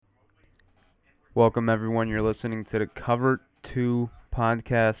Welcome, everyone. You're listening to the Cover 2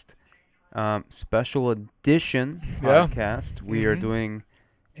 podcast, special edition Yeah. podcast. We are Mhm. doing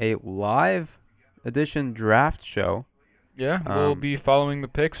a live edition draft show Yeah, we'll be following the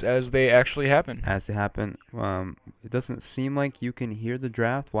picks as they actually happen. as they happen. It doesn't seem like you can hear the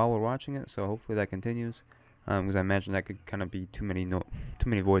draft while we're watching it, so hopefully that continues. Because I imagine that could kind of be too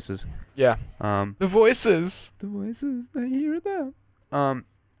many voices. Yeah. The voices. The voices, I hear them.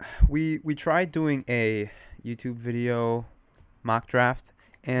 We tried doing a YouTube video mock draft,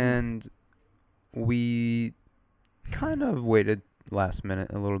 and we kind of waited last minute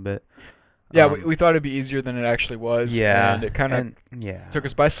a little bit. Yeah, we thought it'd be easier than it actually was. Yeah, And it kind of yeah. took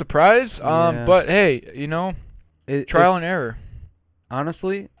us by surprise. Yeah. But hey, trial and error.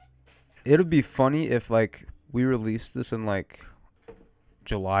 Honestly, it would be funny if we released this in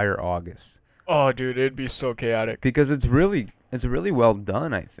July or August. Oh, dude, it'd be so chaotic. Because it's really well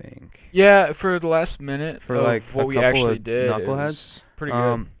done, I think. Yeah, for the last minute For of what we actually did, knuckleheads, it was pretty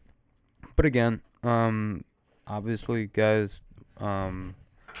good. But again, obviously, guys, the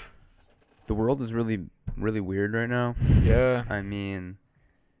world is really weird right now. Yeah. I mean,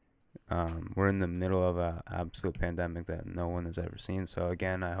 we're in the middle of a absolute pandemic that no one has ever seen. So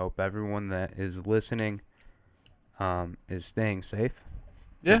again, I hope everyone that is listening, is staying safe.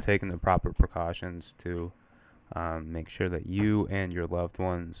 Yeah. And taking the proper precautions to make sure that you and your loved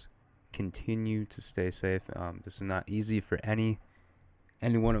ones continue to stay safe. This is not easy for any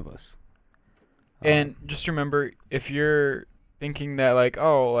one of us. And just remember, if you're thinking that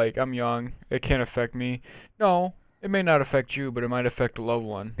I'm young, it can't affect me. No, it may not affect you, but it might affect a loved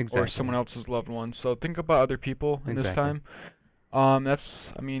one or someone else's loved one. So think about other people in this time.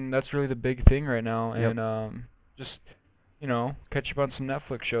 That's really the big thing right now. Yep. And just catch up on some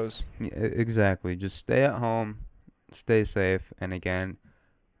Netflix shows. Yeah, exactly. Just stay at home, stay safe, and again,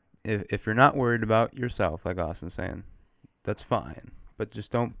 if you're not worried about yourself, like Austin's saying, that's fine. But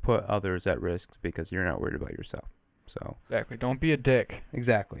just don't put others at risk because you're not worried about yourself. So exactly, don't be a dick.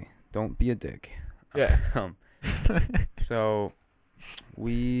 Exactly, don't be a dick. Yeah. So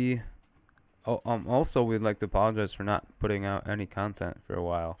we also we'd like to apologize for not putting out any content for a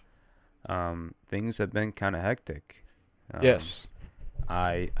while. Things have been kind of hectic. Yes.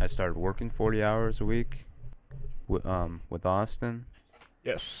 I started working 40 hours a week with Austin.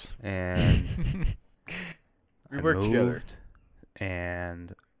 Yes. And we work together.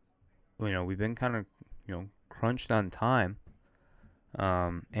 And we've been kind of crunched on time.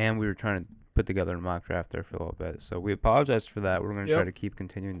 And we were trying to put together a mock draft there for a little bit. So we apologize for that. We're going to try to keep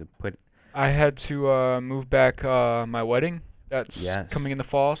continuing to put. I had to move back my wedding. That's coming in the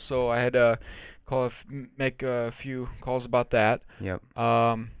fall, so I had to make a few calls about that. Yep.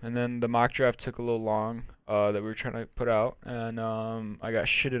 And then the mock draft took a little long that we were trying to put out, and I got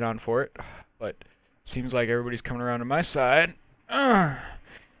shitted on for it. But seems like everybody's coming around to my side.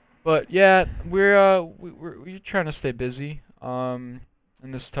 But yeah, we're trying to stay busy in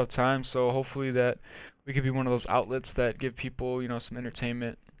this tough time. So hopefully that we could be one of those outlets that give people some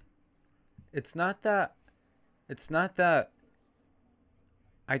entertainment. It's not that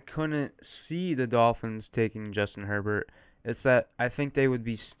I couldn't see the Dolphins taking Justin Herbert. It's that I think they would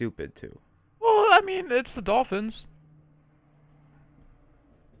be stupid too. Well, it's the Dolphins.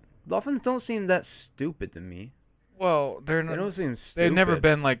 Dolphins don't seem that stupid to me. Well, they don't seem stupid. They've never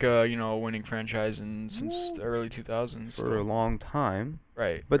been like a winning franchise since the early 2000s. For a long time.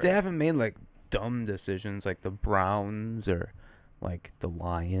 Right. But they haven't made dumb decisions like the Browns or the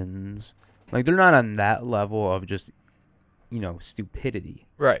Lions. They're not on that level of just stupidity.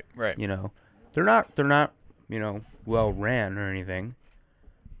 Right. They're not well ran or anything,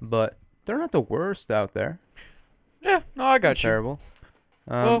 but they're not the worst out there. Yeah, no, I got you. Terrible.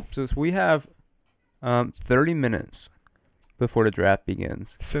 So we have 30 minutes before the draft begins.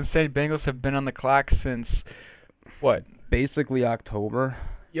 Cincinnati Bengals have been on the clock since what? Basically October.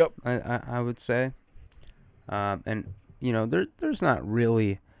 Yep. I would say. And there's not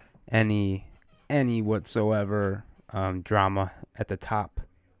really any whatsoever drama at the top.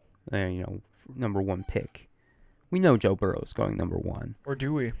 Number one pick. We know Joe Burrow's going number one. Or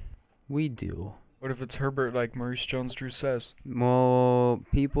do we? We do. What if it's Herbert like Maurice Jones-Drew says? Well,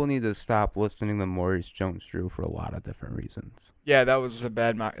 people need to stop listening to Maurice Jones-Drew for a lot of different reasons. Yeah, that was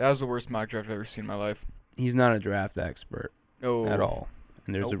that was the worst mock draft I've ever seen in my life. He's not a draft expert. No. At all.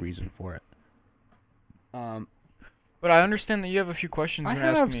 And there's a reason for it. But I understand that you have a few questions you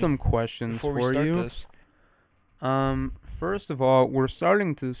I have some questions before for we start you. This. First of all, we're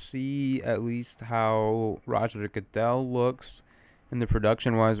starting to see at least how Roger Goodell looks in the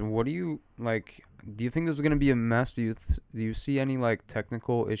production-wise. What do you, Do you think this is going to be a mess? Do you see any like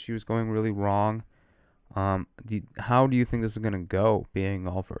technical issues going really wrong? How do you think this is going to go being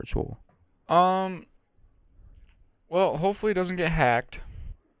all virtual? Um, well, hopefully it doesn't get hacked.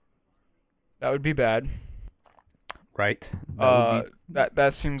 That would be bad. Right. That would be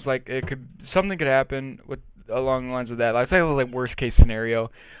That seems like something could happen with along the lines of that. Like say like worst case scenario.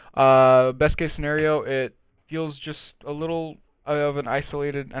 Best case scenario, it feels just a little of an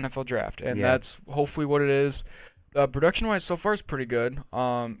isolated NFL draft, and yeah. that's hopefully what it is. Production-wise, so far is pretty good.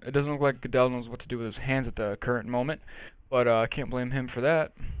 It doesn't look like Goodell knows what to do with his hands at the current moment, but I can't blame him for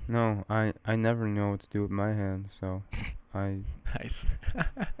that. No, I never know what to do with my hands, so I. Nice.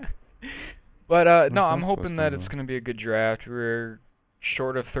 But no, What's I'm that hoping supposed to that it's mean? going to be a good draft. We're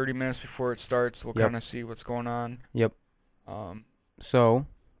short of 30 minutes before it starts. We'll Yep. kind of see what's going on. Yep. Um, So,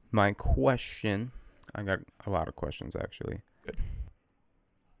 my question, I got a lot of questions actually. Good.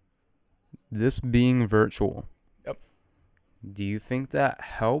 This being virtual, Yep. do you think that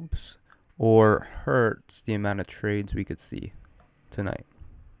helps or hurts the amount of trades we could see tonight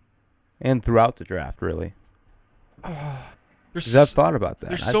and throughout the draft, really? There's Because I've thought about that.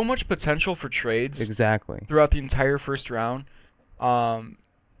 there's so much potential for trades Exactly. throughout the entire first round. Well,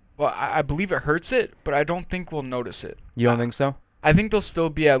 I believe it hurts it, but I don't think we'll notice it. You don't think so? I think they'll still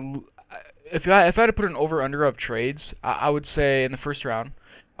be if I had to put an over under of trades, I would say in the first round,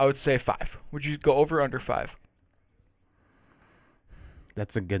 I would say 5. Would you go over or under 5?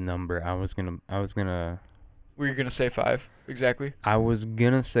 That's a good number. I was gonna Were you gonna say 5 exactly?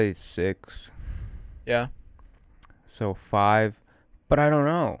 say 6. Yeah. So 5, but I don't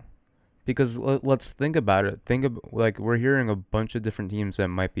know. Because let's think about it. Like we're hearing a bunch of different teams that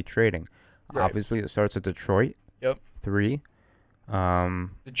might be trading. Right. Obviously, it starts at Detroit. Yep. 3. The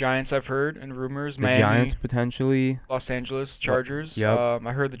Giants, I've heard, and rumors. The Miami, Giants potentially. Los Angeles Chargers. Yep.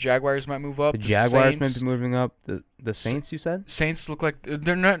 I heard the Jaguars might move up. The Jaguars Saints. might be moving up. The Saints, you said? Saints look like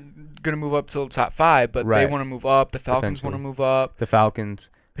they're not going to move up till the top 5, but Right. they want to move up. The Falcons want to Potentially. move up. The Falcons.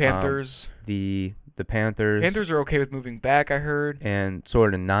 Panthers. The Panthers. Panthers are okay with moving back, I heard. And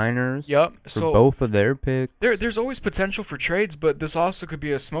sort of Niners. Yep. For So both of their picks. there's always potential for trades, but this also could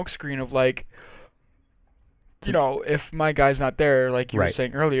be a smokescreen of like, you know, if my guy's not there, like you Right. were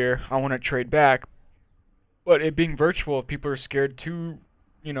saying earlier, I want to trade back. But it being virtual, if people are scared to,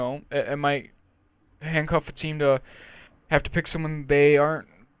 you know, it might handcuff a team to have to pick someone they aren't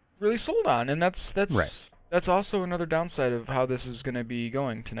really sold on, and that's Right. that's also another downside of how this is going to be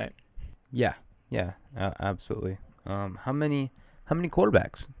going tonight. Yeah. Yeah. Absolutely. How many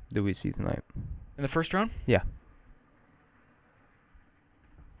quarterbacks do we see tonight? In the first round, Yeah.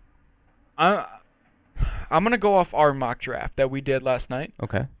 I'm going to go off our mock draft that we did last night.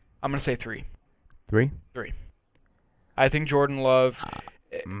 Okay. I'm going to say 3. 3. 3. I think Jordan Love.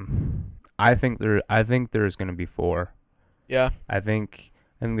 I think there's going to be 4. Yeah. I think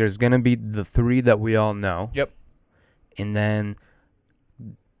there's going to be the 3 that we all know. Yep. And then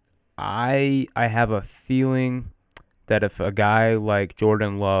I have a feeling that if a guy like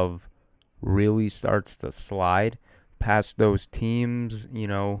Jordan Love really starts to slide past those teams, you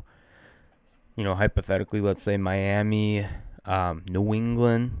know, hypothetically, let's say Miami, New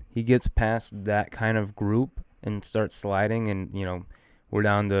England, he gets past that kind of group and starts sliding, and, you know, we're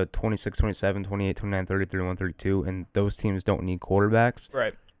down to 26, 27, 28, 29, 30, 31, 32, and those teams don't need quarterbacks.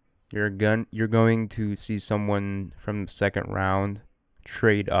 Right. You're going to see someone from the second round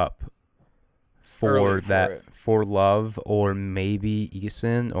trade up for for Love, or maybe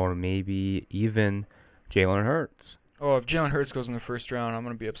Eason, or maybe even Jalen Hurts. Oh, if Jalen Hurts goes in the first round, I'm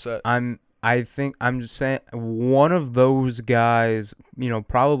going to be upset. I'm just saying one of those guys, you know,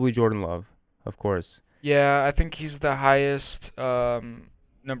 probably Jordan Love, of course. Yeah, I think he's the highest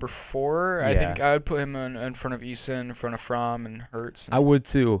number 4. I Yeah. think I would put him in front of Eason, in front of Fromm and Hurts. I would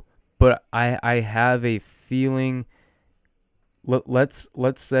too, but I have a feeling.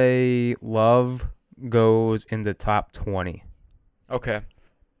 Let's say Love goes in the top 20. Okay.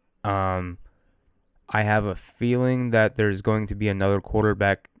 I have a feeling that there's going to be another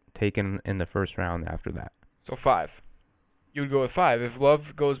quarterback taken in the first round after that. So 5. You would go with 5. If Love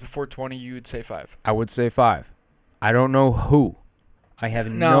goes before 20, you would say 5. I would say 5. I don't know who. I have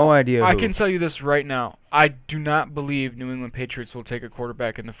no idea I who. can tell you this right now. I do not believe New England Patriots will take a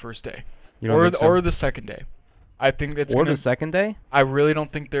quarterback in the first day. You don't think so? Or the second day. I think it's the second day? I really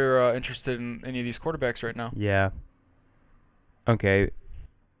don't think they're interested in any of these quarterbacks right now. Yeah. Okay.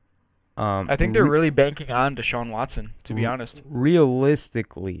 I think they're really banking on Deshaun Watson, to be honest.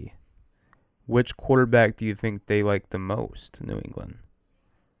 Realistically, which quarterback do you think they like the most, New England?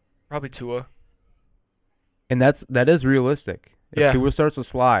 Probably Tua. And that is realistic. If Yeah. Tua starts to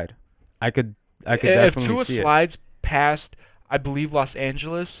slide, I could I could If definitely Tua see it. slides past, I believe, Los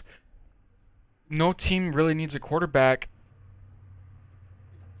Angeles, no team really needs a quarterback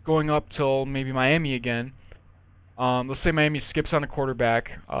going up till maybe Miami again. Let's say Miami skips on a quarterback,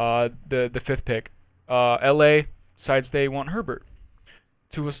 the fifth pick. LA decides they want Herbert.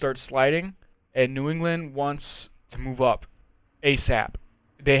 Tua starts sliding, and New England wants to move up ASAP.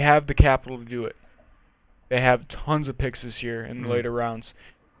 They have the capital to do it. They have tons of picks this year in the later rounds.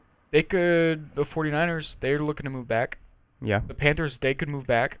 The 49ers, they're looking to move back. Yeah. The Panthers, they could move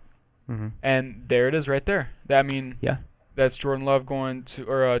back. Mm-hmm. And there it is right there. I mean, yeah. That's Jordan Love going to,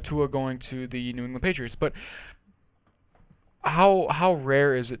 or Tua going to the New England Patriots. But how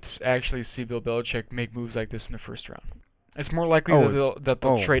rare is it to actually see Bill Belichick make moves like this in the first round? It's more likely that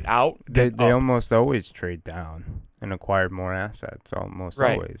they'll trade out than they up. almost always trade down and acquire more assets, almost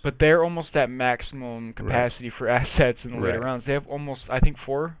always. But they're almost at maximum capacity for assets in the later rounds. They have almost, I think,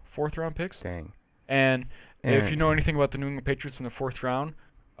 fourth round picks. Dang. And if you know anything about the New England Patriots in the fourth round,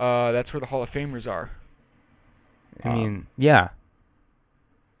 that's where the Hall of Famers are. I mean, yeah.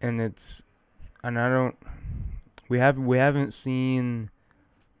 And we haven't seen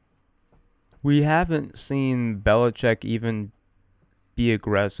Belichick even be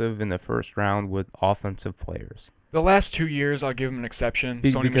aggressive in the first round with offensive players. The last 2 years, I'll give him an exception.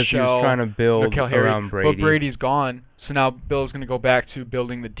 Because Sony Michel, he was trying to build around Brady. But Brady's gone, so now Bill's going to go back to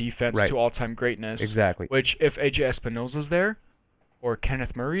building the defense to all-time greatness. Exactly. Which, if A.J. Espinosa's there, or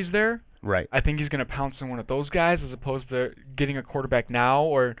Kenneth Murray's there, I think he's going to pounce on one of those guys as opposed to getting a quarterback now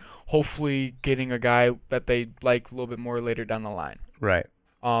or hopefully getting a guy that they like a little bit more later down the line. Right.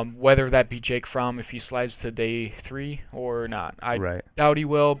 Whether that be Jake Fromm if he slides to day 3 or not. I doubt he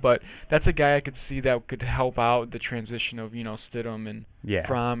will, but that's a guy I could see that could help out the transition of, Stidham and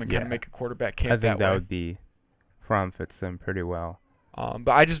Fromm and kind of make a quarterback camp I think that way. would be Fromm fits them pretty well.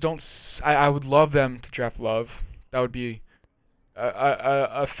 But I just don't I would love them to draft Love. That would be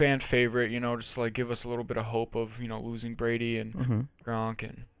a fan favorite, just to give us a little bit of hope of, losing Brady and Gronk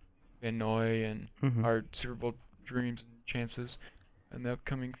and Van Noy and our Super Bowl dreams and chances in the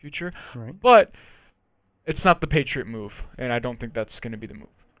upcoming future. Right. But it's not the Patriot move, and I don't think that's going to be the move.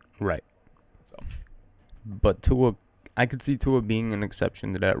 Right. So. But Tua, I could see Tua being an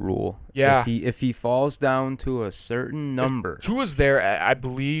exception to that rule. Yeah. If he falls down to a certain number. If Tua's there, I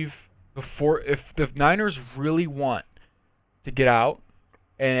believe, if the Niners really want to get out,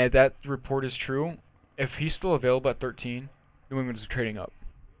 and that report is true, if he's still available at 13, New England's trading up.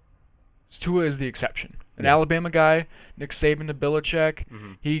 Tua is the exception. An Alabama guy, Nick Saban to Belichick,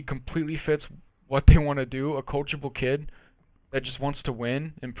 he completely fits what they want to do, a coachable kid that just wants to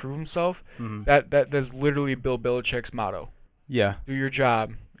win and prove himself. That's literally Bill Belichick's motto. Yeah. Do your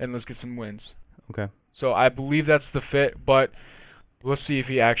job, and let's get some wins. Okay. So I believe that's the fit, but we'll see if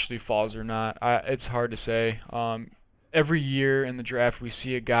he actually falls or not. It's hard to say. Every year in the draft we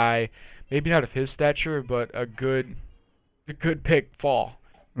see a guy, maybe not of his stature, but a good pick fall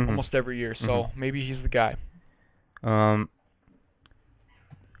almost every year. So maybe he's the guy.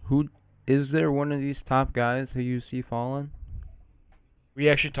 Who is there? One of these top guys who you see falling? We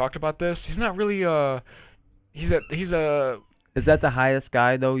actually talked about this. He's not really he's a. Is that the highest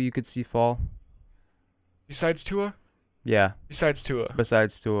guy though you could see fall? Besides Tua? Yeah. Besides Tua.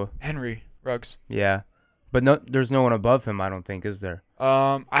 Henry Ruggs. Yeah. But there's no one above him, I don't think, is there?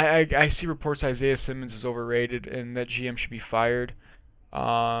 I see reports Isaiah Simmons is overrated and that GM should be fired.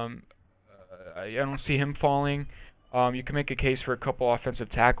 I don't see him falling. You can make a case for a couple offensive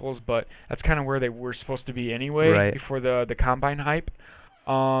tackles, but that's kind of where they were supposed to be anyway before the combine hype.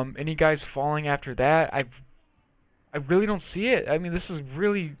 Any guys falling after that, I really don't see it. I mean, this is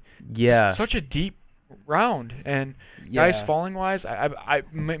really such a deep round, and guys falling wise,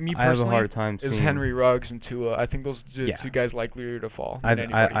 me personally, I have a hard time is seeing Henry Ruggs and Tua. I think those two guys likelier to fall.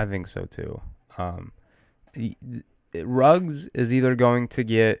 I think so too. Ruggs is either going to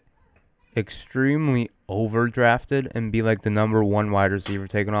get extremely overdrafted and be like the number 1 wide receiver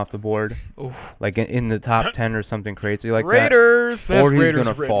taken off the board, like in the top 10 or something crazy like Raiders, that, or he's Raiders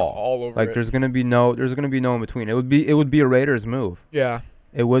gonna fall. All over like it. there's gonna be no in between. It would be a Raiders move. Yeah,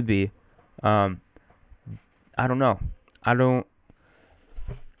 it would be. I don't know. I don't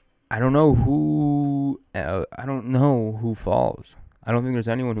know who. I don't know who falls. I don't think there's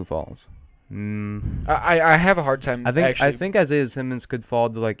anyone who falls. I have a hard time. I think Isaiah Simmons could fall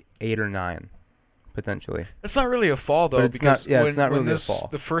to like 8 or 9, potentially. It's not really a fall though, because it's not really a fall.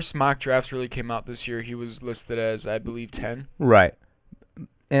 The first mock drafts really came out this year. He was listed as, I believe, 10. Right,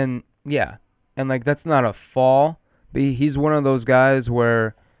 and like that's not a fall, but he's one of those guys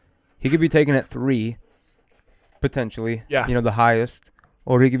where he could be taken at 3, potentially. Yeah. The highest,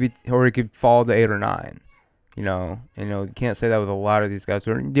 or he could fall to 8 or 9. You can't say that with a lot of these guys.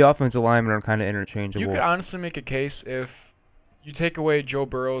 The offensive linemen are kind of interchangeable. You could honestly make a case if you take away Joe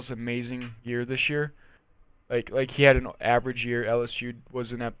Burrow's amazing year this year, like he had an average year. LSU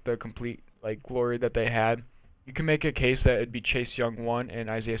wasn't at the complete glory that they had. You can make a case that it'd be Chase Young 1 and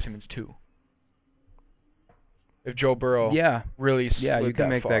Isaiah Simmons 2. If Joe Burrow really slid you can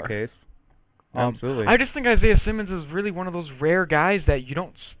make far. that case. Absolutely. I just think Isaiah Simmons is really one of those rare guys that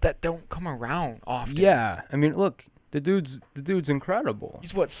don't come around often. Yeah, I mean, look, the dude's incredible.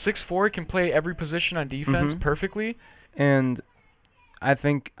 He's 6'4", can play every position on defense perfectly. And I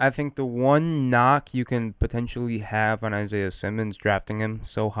think the one knock you can potentially have on Isaiah Simmons drafting him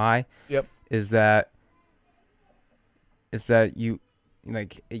so high is that you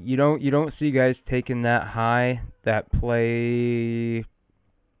don't see guys taken that high that play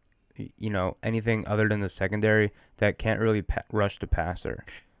anything other than the secondary that can't really rush the passer.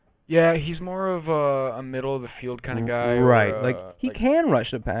 Yeah, he's more of a middle of the field kind of guy. Right, he can rush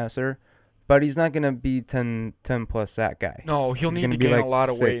the passer, but he's not going to be 10 plus sack guy. No, he'll need to gain a lot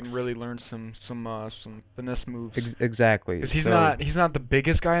of 6. weight and really learn some finesse moves. Exactly. Because he's not the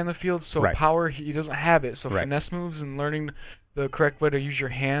biggest guy in the field, so power he doesn't have it. So finesse moves and learning the correct way to use your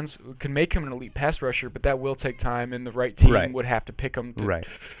hands can make him an elite pass rusher, but that will take time, and the right team would have to pick him to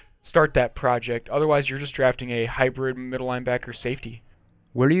start that project. Otherwise, you're just drafting a hybrid middle linebacker safety.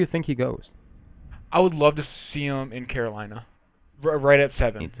 Where do you think he goes? I would love to see him in Carolina, right at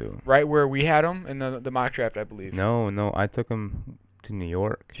 7. Me too. Right where we had him in the mock draft, I believe. No, I took him to New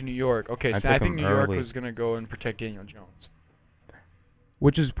York. To New York. Okay, so I think New York was going to go and protect Daniel Jones.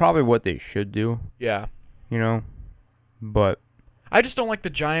 Which is probably what they should do. Yeah. But I just don't like the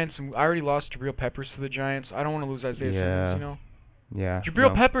Giants, and I already lost Jabril Peppers to the Giants. I don't want to lose Isaiah Simmons, Yeah.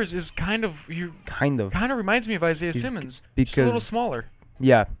 Jabril Peppers is kind of reminds me of Isaiah Simmons. Just a little smaller.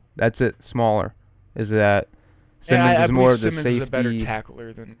 Yeah, that's it. Smaller. Is that Simmons is more of the Simmons safety. is a better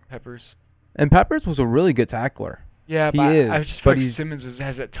tackler than Peppers. And Peppers was a really good tackler. Yeah, he but is, I just feel like Simmons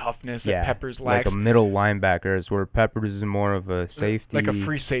has that toughness that Peppers lacks. Like a middle linebacker, is where Peppers is more of a safety. Like a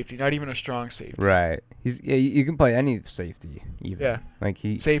free safety, not even a strong safety. Right. You can play any safety even. Yeah.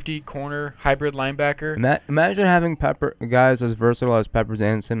 Safety, corner, hybrid linebacker. Imagine having guys as versatile as Peppers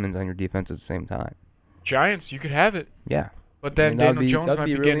and Simmons on your defense at the same time. Giants, you could have it. Yeah. But then Daniel Jones might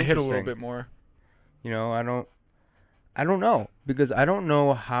be really getting hit a little bit more. I don't know, because I don't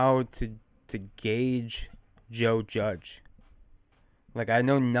know how to gauge Joe Judge. I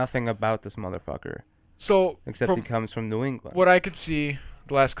know nothing about this motherfucker. So except he comes from New England. What I could see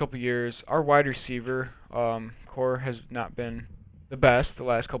the last couple of years, our wide receiver core has not been the best the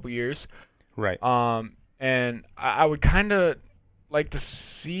last couple of years. Right. And I would kind of like to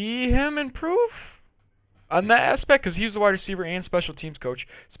see him improve on that aspect, because he's the wide receiver and special teams coach.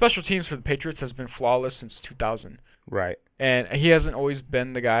 Special teams for the Patriots has been flawless since 2000. Right. And he hasn't always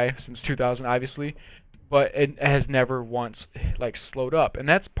been the guy since 2000, obviously, but it has never once slowed up. And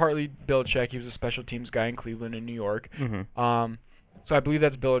that's partly Belichick. He was a special teams guy in Cleveland and New York. Mm-hmm. So I believe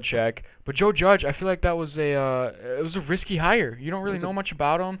that's Belichick. But Joe Judge, I feel like that was it was a risky hire. You don't really know much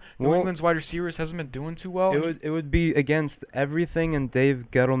about him. New England's wide receivers hasn't been doing too well. It would be against everything in Dave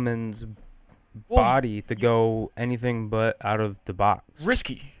Gettleman's body to go anything but out of the box.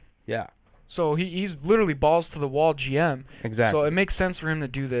 Risky. Yeah. So he's literally balls to the wall GM. Exactly. So it makes sense for him to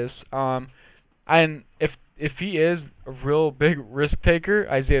do this. And if he is a real big risk taker,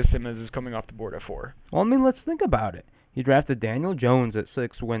 Isaiah Simmons is coming off the board at 4. Well, I mean, let's think about it. He drafted Daniel Jones at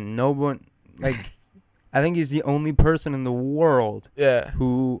 6 when no one, I think he's the only person in the world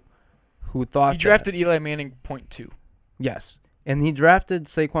who thought he drafted Eli Manning .2. Yes. And he drafted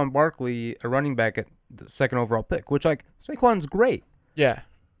Saquon Barkley, a running back, at the 2nd overall pick, which, Saquon's great. Yeah.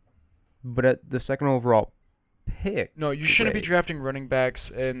 But at the 2nd overall pick... No, you shouldn't be drafting running backs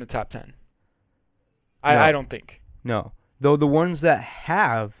in the top 10. I don't think. No. Though the ones that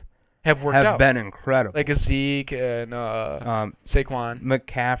have worked out. Been incredible. Like a Zeke and Saquon.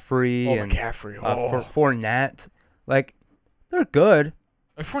 McCaffrey. McCaffrey. Fournette. They're good.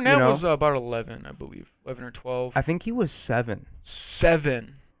 Fournette was about 11, I believe. 11 or 12. I think he was 7. 7.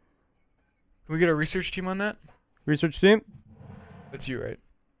 Can we get a research team on that? Research team? That's you, right?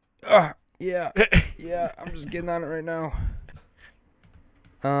 Yeah. Yeah, I'm just getting on it right now.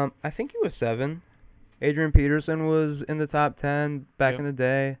 I think he was 7. Adrian Peterson was in the top 10 back in the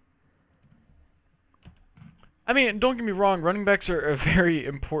day. I mean, don't get me wrong, running backs are a very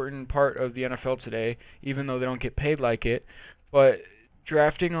important part of the NFL today, even though they don't get paid like it. But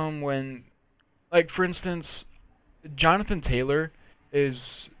drafting them when, for instance, Jonathan Taylor is,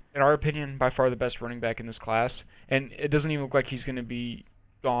 in our opinion, by far the best running back in this class, and it doesn't even look like he's going to be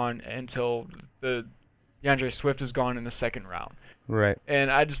gone until the DeAndre Swift is gone in the second round. Right.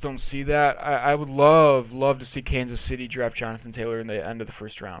 And I just don't see that. I would love to see Kansas City draft Jonathan Taylor in the end of the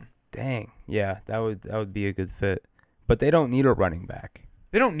first round. Dang. Yeah, that would be a good fit. But they don't need a running back.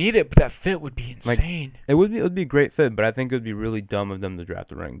 They don't need it, but that fit would be insane. It would be a great fit, but I think it would be really dumb of them to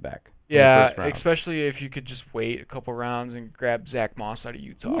draft a running back. Yeah, especially if you could just wait a couple rounds and grab Zach Moss out of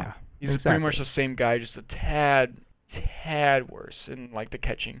Utah. Yeah, he's exactly. Pretty much the same guy, just a tad worse in like the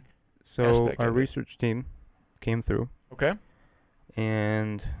catching. So our research team came through. Okay.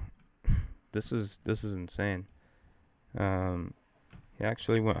 And this is insane. He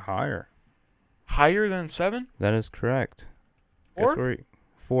actually went higher. Higher than 7? That is correct. Fourth?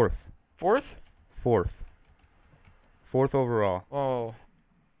 Fourth overall. Oh.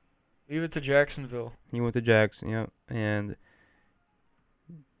 Leave it to Jacksonville. He went to Jackson, yep. And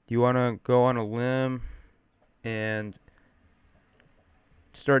do you want to go on a limb and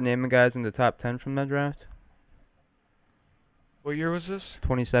start naming guys in the top 10 from that draft? What year was this?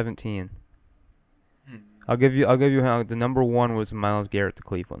 2017. I'll give you how the number 1 was Myles Garrett to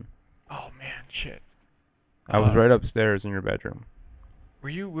Cleveland. Oh man, shit. I was right upstairs in your bedroom.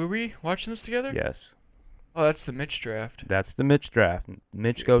 Were we watching this together? Yes. Oh, that's the Mitch draft. That's the Mitch draft.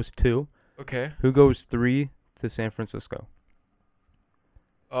 Mitch goes 2. Okay. Who goes 3 to San Francisco?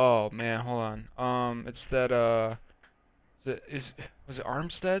 Oh man, hold on. It's that was it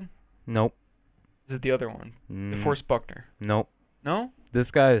Armstead? Nope. Is it the other one? DeForest Buckner? Nope. No? This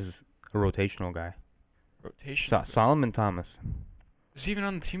guy is a rotational guy. Solomon Thomas. Is he even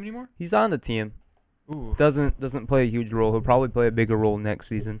on the team anymore? He's on the team. Ooh. Doesn't play a huge role. He'll probably play a bigger role next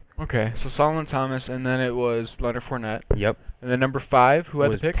season. Okay, so Solomon Thomas, and then it was Leonard Fournette. Yep. And then number 5, who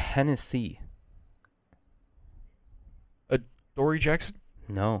had the pick? Tennessee. Dory Jackson?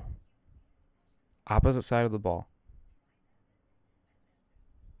 No. Opposite side of the ball.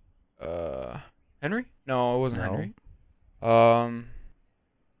 Henry? No, it wasn't Henry. I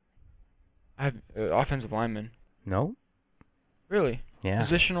have offensive lineman. No. Really? Yeah.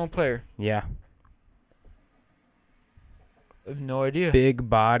 Positional player. Yeah. I have no idea. Big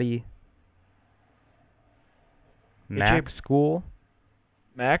body. Max School.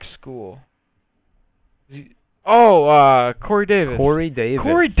 Max School. Corey Davis. Corey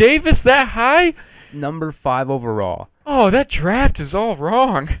Davis, that high? Number 5 overall. Oh, that draft is all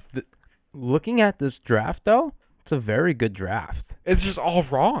wrong. Looking at this draft, though, it's a very good draft. It's just all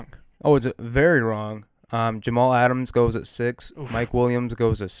wrong. Oh, it's very wrong. Jamal Adams goes at 6. Oof. Mike Williams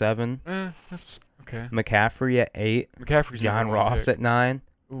goes at 7. That's okay. McCaffrey at 8. McCaffrey's John Ross at 9.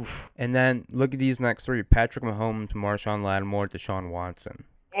 Oof. And then look at these next 3. Patrick Mahomes, Marshawn Lattimore, Deshaun Watson.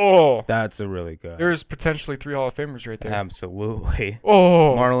 Oh. That's a really good. There's potentially 3 Hall of Famers right there. Absolutely.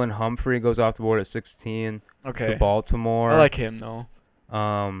 Oh. Marlon Humphrey goes off the board at 16. Okay. To Baltimore. I like him, though.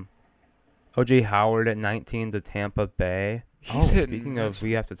 O.J. Howard at 19 to Tampa Bay. He's hitting. Speaking of,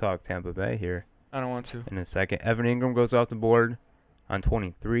 we have to talk Tampa Bay here. I don't want to. In a second. Evan Ingram goes off the board on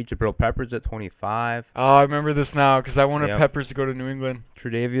 23. Jabril Peppers at 25. Oh, I remember this now because I wanted Peppers to go to New England.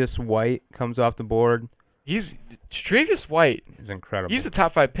 Tre'Davious White comes off the board. Tre'Davious White. He's incredible. He's a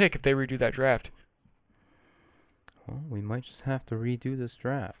top 5 pick if they redo that draft. Well, we might just have to redo this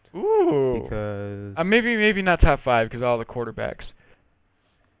draft. Ooh. Because maybe not top 5 because all the quarterbacks.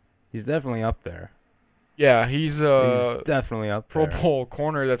 He's definitely up there. Yeah, he's definitely up there. Pro Bowl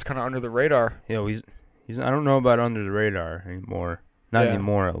corner that's kind of under the radar. Yeah, he's I don't know about under the radar anymore. Not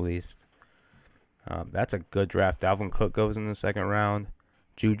anymore, at least. That's a good draft. Dalvin Cook goes in the second round.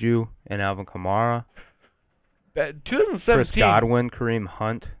 Juju and Alvin Kamara. 2017. Chris Godwin, Kareem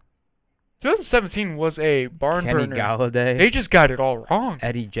Hunt. 2017 was a barn burner. Kenny Galladay. They just got it all wrong.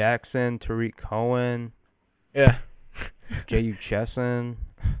 Eddie Jackson, Tariq Cohen. Yeah. J.U. Chesson.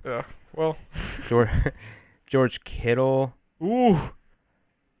 Well. George Kittle. Ooh.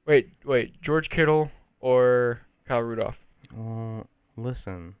 Wait. George Kittle or Kyle Rudolph?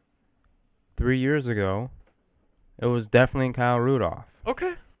 Listen. 3 years ago, it was definitely Kyle Rudolph.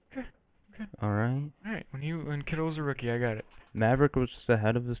 Okay. All right. When Kittle was a rookie, I got it. Maverick was just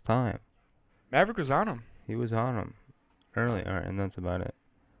ahead of his time. Maverick was on him. He was on him early. All right, and that's about it.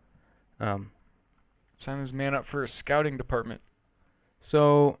 Sign his man up for a scouting department.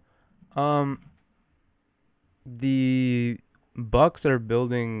 So, the Bucks are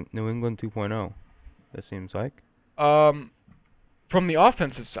building New England 2.0. It seems like. From the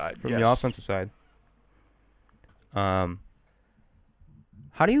offensive side. From the offensive side. How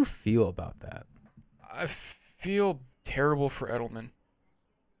do you feel about that? I feel terrible for Edelman.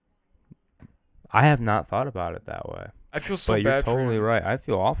 I have not thought about it that way. I feel so bad for him. But you're totally right. I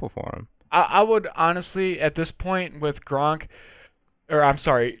feel awful for him. I would honestly, at this point with Gronk, or I'm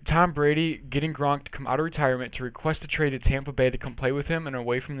sorry, Tom Brady getting Gronk to come out of retirement to request a trade to Tampa Bay to come play with him and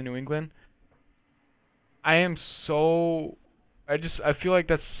away from the New England. I am so, I feel like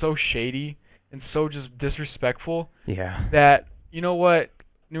that's so shady and so just disrespectful. Yeah. That, you know what,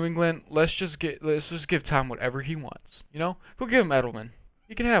 New England, let's just give Tom whatever he wants. You know, go give him Edelman.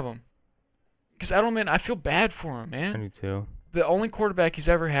 You can have him. Because Edelman, I feel bad for him, man. I do too. The only quarterback he's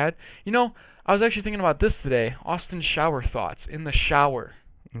ever had. You know, I was actually thinking about this today. Austin shower thoughts in the shower.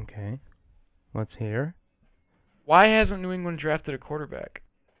 Okay. Let's hear. Why hasn't New England drafted a quarterback?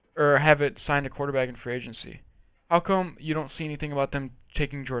 Or have it signed a quarterback in free agency? How come you don't see anything about them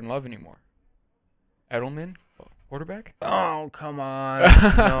taking Jordan Love anymore? Edelman, quarterback? Oh, come on.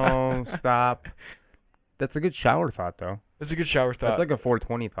 No, stop. That's a good shower thought, though. It's a good shower thought. That's like a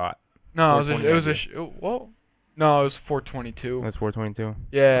 420 thought. No, it was 422. That's 422.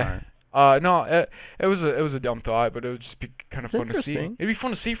 Yeah. Right. No, it was a dumb thought, but it would just be kind of fun to see. Interesting. It'd be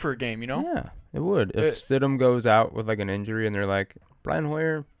fun to see for a game, you know? Yeah, it would. If Stidham goes out with like an injury and they're like, Brian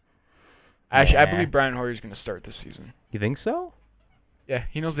Hoyer. Actually, nah. I believe Brian Hoyer's going to start this season. You think so? Yeah,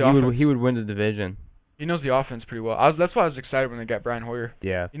 he knows the offense. He would win the division. He knows the offense pretty well. That's why I was excited when they got Brian Hoyer.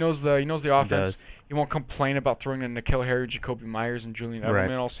 Yeah. He knows the offense. He does. He won't complain about throwing to N'Keal Harry, Jacoby Myers, and Julian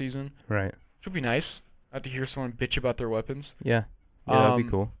Edelman all season. Right. Which would be nice. Not to hear someone bitch about their weapons. Yeah. Yeah, that'd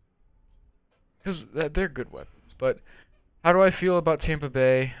be cool. Because they're good weapons. But how do I feel about Tampa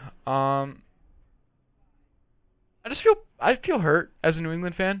Bay? I feel hurt as a New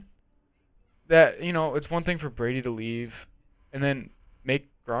England fan. That, you know, it's one thing for Brady to leave and then make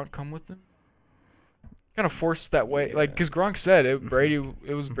Gronk come with him. Kind of forced that way, Yeah. like, because Gronk said it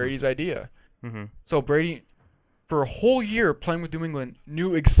was Brady's idea. Mm-hmm. So Brady, for a whole year playing with New England,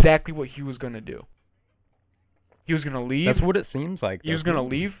 knew exactly what he was going to do. He was going to leave. That's what it seems like. He was going to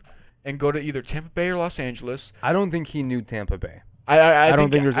leave and go to either Tampa Bay or Los Angeles. I don't think he knew Tampa Bay. I don't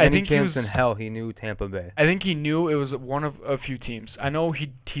think there's any chance in hell he knew Tampa Bay. I think he knew it was one of a few teams. I know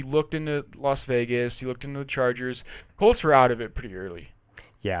he looked into Las Vegas. He looked into the Chargers. Colts were out of it pretty early.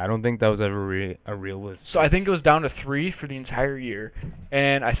 Yeah, I don't think that was ever a realistic. So I think it was down to 3 for the entire year,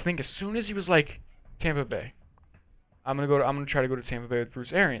 and I think as soon as he was like, Tampa Bay, I'm gonna try to go to Tampa Bay with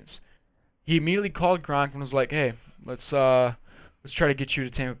Bruce Arians. He immediately called Gronk and was like, hey, let's try to get you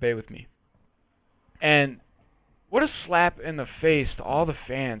to Tampa Bay with me. And what a slap in the face to all the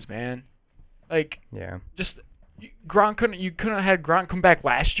fans, man. Like, yeah, just you couldn't have had Gronk come back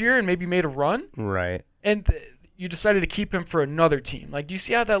last year and maybe made a run, right? And you decided to keep him for another team. Like, do you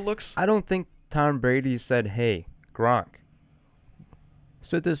see how that looks? I don't think Tom Brady said, hey, Gronk,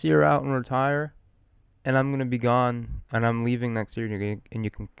 sit this year out and retire, and I'm going to be gone, and I'm leaving next year, and you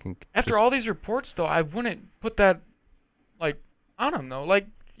can After all these reports, though, I wouldn't put that, like, on him, though. Like,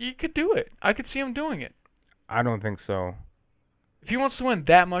 he could do it. I could see him doing it. I don't think so. If he wants to win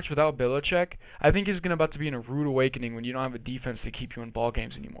that much without Belichick, I think he's about to be in a rude awakening when you don't have a defense to keep you in ball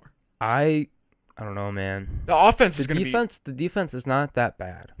games anymore. I don't know, man. The offense is going to be... The defense is not that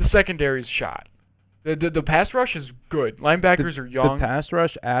bad. The secondary's shot. The pass rush is good. Linebackers are young. The pass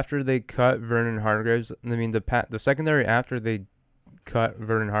rush after they cut Vernon Hargreaves, the secondary after they cut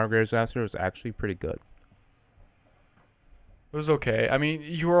Vernon Hargreaves after was actually pretty good. It was okay. I mean,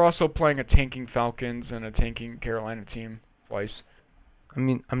 you were also playing a tanking Falcons and a tanking Carolina team twice. I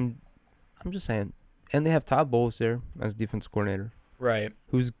mean, I'm just saying. And they have Todd Bowles there as defense coordinator. Right.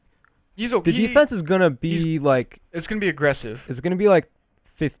 The okay. defense is going to be like... It's going to be aggressive. It's going to be like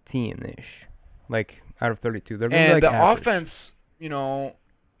 15-ish. Like, out of 32. They're going to be like the average. offense, you know,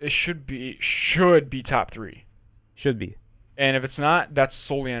 it should be top 3. Should be. And if it's not, that's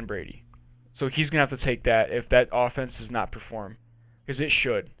solely on Brady. So he's going to have to take that if that offense does not perform. Because it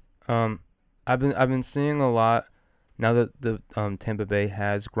should. I've been seeing a lot now that the Tampa Bay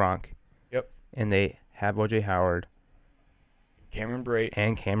has Gronk. Yep. And they have O.J. Howard. Cameron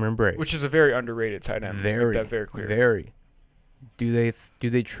Brate. Which is a very underrated tight end. Very. Make that very clear. Very. Do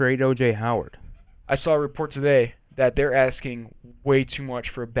they trade O.J. Howard? I saw a report today that they're asking way too much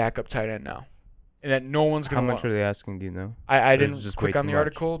for a backup tight end now. And that no one's going to How much are they asking, do you know? I didn't just click on the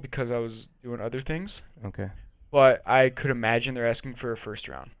article because I was doing other things. Okay. But I could imagine they're asking for a first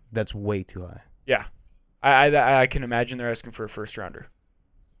round. That's way too high. Yeah. I can imagine they're asking for a first rounder.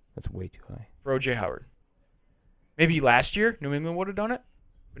 That's way too high. For O.J. Howard. Maybe last year New England would have done it,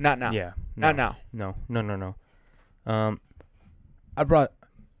 but not now. Yeah. Not now. No. I brought,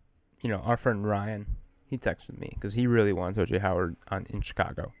 our friend Ryan. He texted me because he really wants O.J. Howard in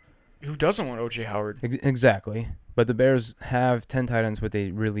Chicago. Who doesn't want O.J. Howard? Exactly. But the Bears have 10 tight ends, but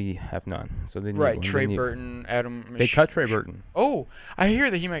they really have none. So they need right, one. Trey Burton, Adam... They cut Trey Burton. Oh, I hear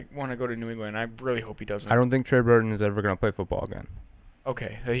that he might want to go to New England. I really hope he doesn't. I don't think Trey Burton is ever going to play football again.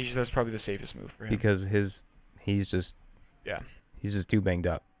 Okay, that's probably the safest move for him. because he's just Yeah. he's just too banged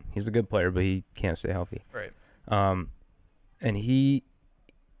up. He's a good player, but he can't stay healthy. Right. And he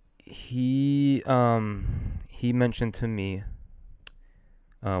mentioned to me,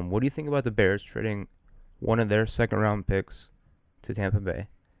 what do you think about the Bears trading one of their second round picks to Tampa Bay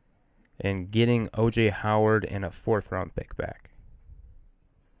and getting O.J. Howard and a fourth round pick back?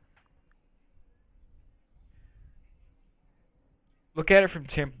 Look at it from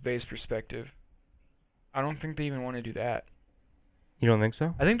Tampa Bay's perspective. I don't think they even want to do that. You don't think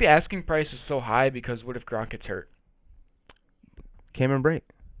so? I think the asking price is so high because what if Gronk gets hurt? Cameron Brate.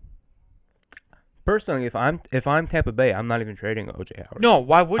 Personally, if I'm Tampa Bay, I'm not even trading O.J. Howard. No,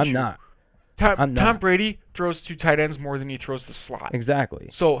 why would you? I'm not. Tom Brady throws to tight ends more than he throws the slot.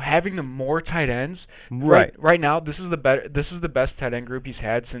 Exactly. So having the more tight ends, Right now, this is the best tight end group he's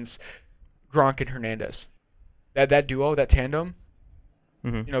had since Gronk and Hernandez. That duo, that tandem.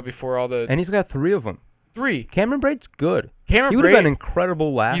 Mm-hmm. Before all the and he's got 3 of them. 3. Cameron Brate's good. He would have been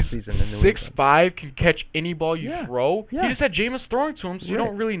incredible last season in New England. 6'5", can catch any ball you throw. Yeah. He just had Jameis throwing to him, so you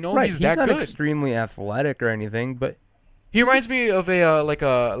don't really know he's that good. He's not extremely athletic or anything, but he reminds me of a like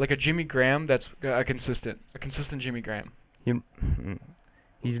a Jimmy Graham that's a consistent Jimmy Graham.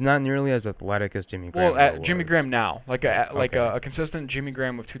 He's not nearly as athletic as Jimmy Graham. Well, Jimmy Graham now, a consistent Jimmy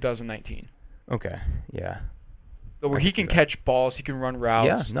Graham of 2019. Okay, yeah. So where he can catch balls, he can run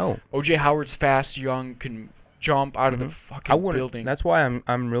routes. Yeah, no. O.J. Howard's fast, young, can jump out of the fucking building. That's why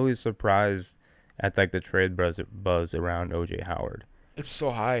I'm really surprised at like the trade buzz around O.J. Howard. It's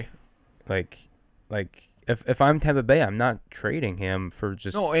so high. Like if I'm Tampa Bay, I'm not trading him for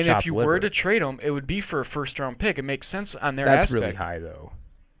just no. And if you liver. were to trade him, it would be for a first round pick. It makes sense on their That's aspect. really high though.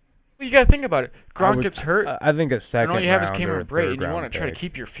 Well, you got to think about it. Gronk gets hurt. I think a second and all you have round is Cameron or a Brate, and you want to try pick. to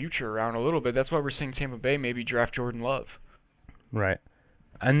keep your future around a little bit. That's why we're seeing Tampa Bay maybe draft Jordan Love. Right.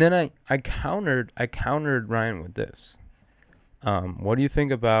 And then I countered Ryan with this. What do you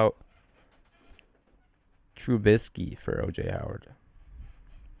think about Trubisky for O.J. Howard?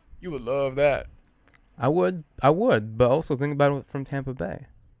 You would love that. I would, but also think about it from Tampa Bay.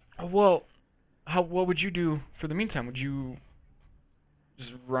 Well, what would you do for the meantime? Would you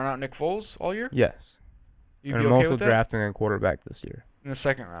just run out Nick Foles all year? Yes. You'd and be I'm okay also with that? drafting a quarterback this year. In the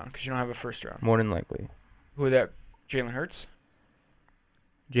second round, because you don't have a first round. More than likely. Who would that? Jalen Hurts?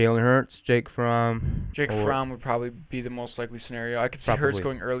 Jalen Hurts, Jake Fromm. Jake Fromm would probably be the most likely scenario. I could see Hurts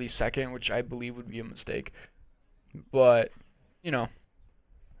going early second, which I believe would be a mistake. But, I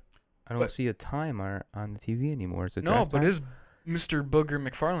don't see a time on the TV anymore. Is it no, but it is Mr. Booger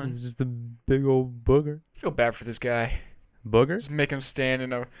McFarland. He's just a big old booger. I feel bad for this guy. Booger? Just make him stand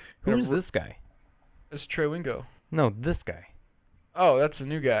in a... Who's this guy? It's Trey Wingo. No, this guy. Oh, that's the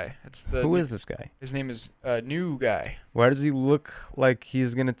new guy. Who is this guy? His name is New Guy. Why does he look like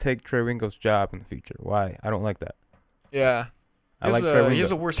he's going to take Trey Wingo's job in the future? Why? I don't like that. Yeah. I like Trey Wingo. He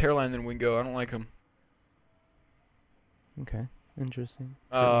has a worse hairline than Wingo. I don't like him. Okay. Interesting.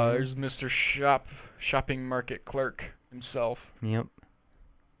 There's Mr. Shopping Market Clerk himself. Yep.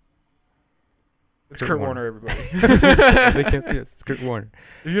 It's Kurt Warner, everybody. They can't see us. It's Kurt Warner.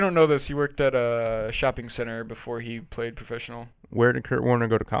 If you don't know this, he worked at a shopping center before he played professional. Where did Kurt Warner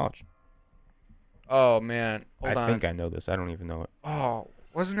go to college? Oh, man. Hold on. I think I know this. I don't even know it. Oh,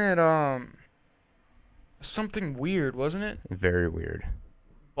 wasn't it something weird, wasn't it? Very weird.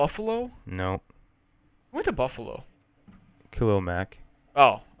 Buffalo? No. I went to Buffalo. Khalil Mack.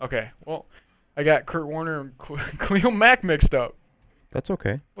 Oh, okay. Well, I got Kurt Warner and Khalil Mack mixed up. That's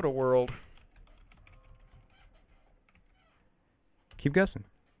okay. What a world. Keep guessing.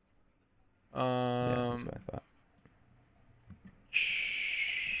 Yeah, that's what I thought.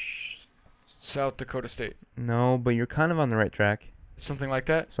 South Dakota State. No, but you're kind of on the right track. Something like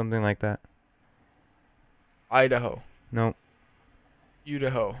that? Something like that. Idaho. No.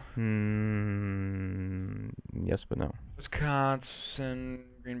 Idaho. Yes, but no. Wisconsin,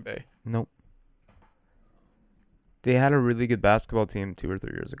 Green Bay. Nope. They had a really good basketball team 2 or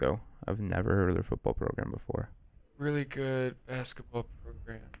 3 years ago. I've never heard of their football program before. Really good basketball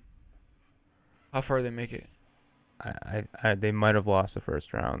program. How far did they make it? They might have lost the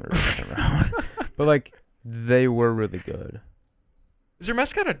first round or second round. But, they were really good. Is their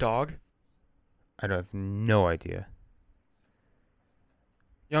mascot a dog? I have no idea.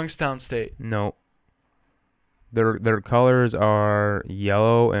 Youngstown State. No. Their colors are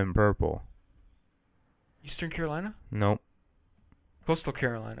yellow and purple. Eastern Carolina? Nope. Coastal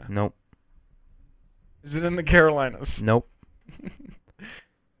Carolina? Nope. Is it in the Carolinas? Nope.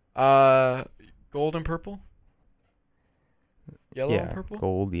 Gold and purple? Yellow and purple?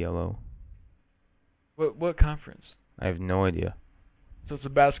 Gold, yellow. What conference? I have no idea. So it's a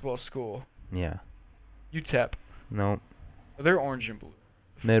basketball school. Yeah. UTEP. Nope. Oh, they're orange and blue.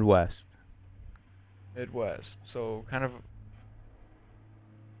 Midwest. Midwest. So kind of.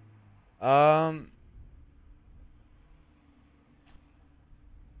 Um.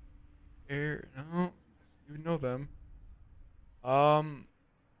 No. You would know them.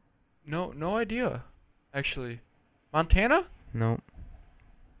 No idea. Actually. Montana? Nope.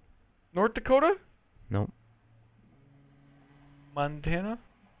 North Dakota? Nope. Montana?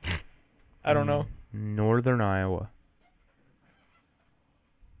 I don't know. Northern Iowa.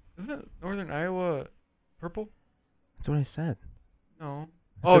 Isn't it Northern Iowa purple? That's what I said. No.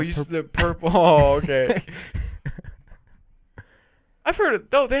 I Oh, said you said the purple. Oh, okay. I've heard it.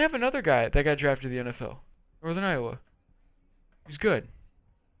 Oh, they have another guy that got drafted to the NFL. Northern Iowa. He's good.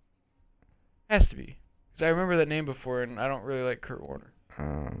 Has to be. Because I remember that name before, and I don't really like Kurt Warner.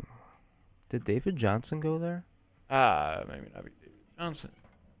 Did David Johnson go there? Maybe not be David Johnson.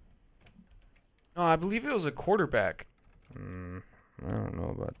 No, I believe it was a quarterback. I don't know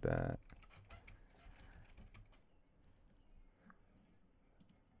about that.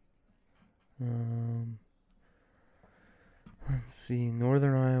 Let's see.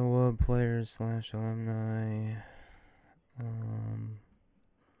 Northern Iowa players / alumni. I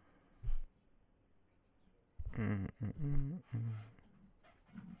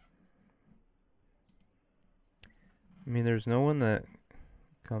mean, there's no one that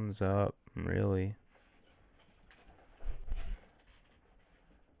comes up, really.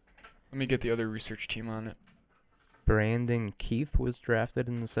 Let me get the other research team on it. Brandon Keith was drafted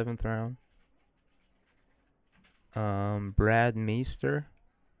in the 7th round. Brad Meester,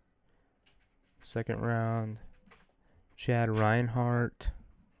 2nd round. Chad Reinhardt.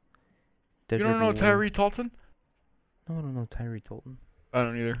 You don't know Tyree Tolton? No, I don't know Tyree Tolton. I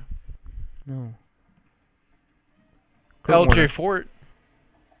don't either. No. LJ Fort.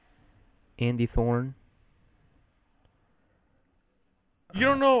 Andy Thorne. You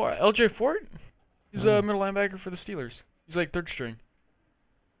don't know LJ Fort? He's a middle linebacker for the Steelers. He's like 3rd string.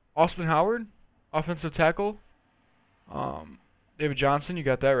 Austin Howard, offensive tackle. David Johnson, you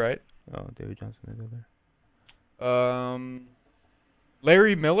got that right. Oh, David Johnson did go there.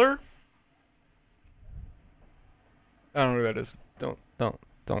 Larry Miller. I don't know who that is. Don't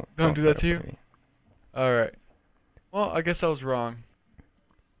do that to you. Me. All right. Well, I guess I was wrong.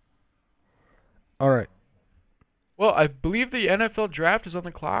 All right. Well, I believe the NFL draft is on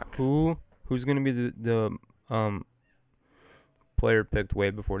the clock. Who's going to be the player picked way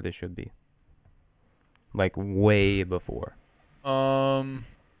before they should be? Like way before.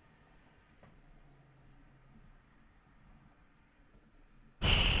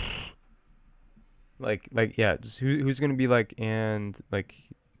 Like yeah, just who's going to be like and like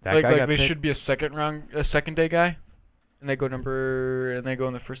that guy got they picked? should be a second day guy, and they go in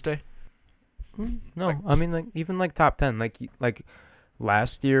the first day. No, I mean like even like top 10, like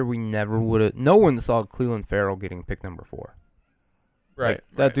last year we never would have. No one saw Cleveland Farrell getting picked number 4. Right. Like,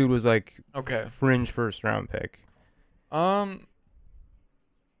 that dude was like fringe 1st round pick.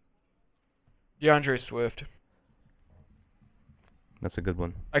 DeAndre Swift. That's a good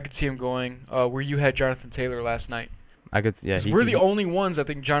one. I could see him going where you had Jonathan Taylor last night. I could, yeah. We're the only ones. I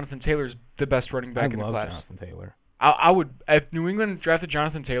think Jonathan Taylor's the best running back in the class. I love Jonathan Taylor. I would, if New England drafted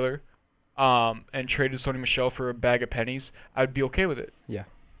Jonathan Taylor, and traded Sony Michel for a bag of pennies, I'd be okay with it. Yeah.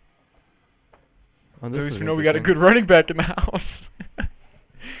 At least we know we got a good running back in the house.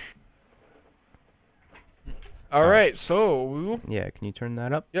 All right, so yeah, can you turn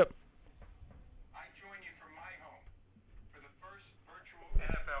that up? Yep. I join you from my home for the first virtual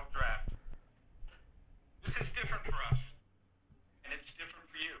NFL draft. This is different for us, and it's different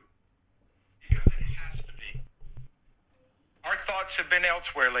for you, because it has to be. Our thoughts have been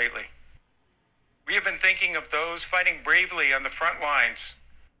elsewhere lately. We have been thinking of those fighting bravely on the front lines,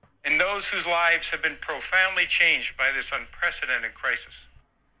 and those whose lives have been profoundly changed by this unprecedented crisis.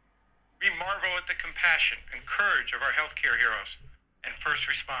 We marvel at the compassion and courage of our healthcare heroes and first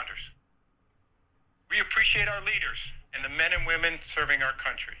responders. We appreciate our leaders and the men and women serving our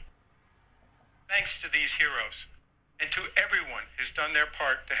country. Thanks to these heroes and to everyone who's done their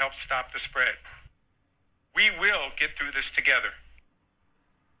part to help stop the spread. We will get through this together.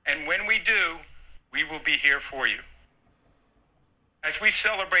 And when we do, we will be here for you. As we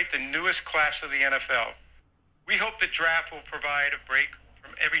celebrate the newest class of the NFL, we hope the draft will provide a break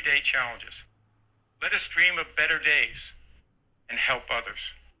from everyday challenges. Let us dream of better days and help others.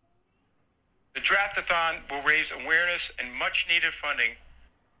 The Draftathon will raise awareness and much-needed funding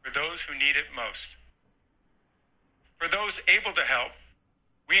for those who need it most. For those able to help,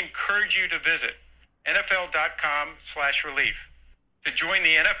 we encourage you to visit NFL.com/relief to join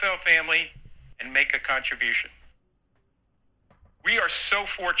the NFL family and make a contribution. We are so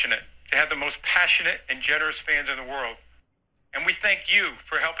fortunate to have the most passionate and generous fans in the world, and we thank you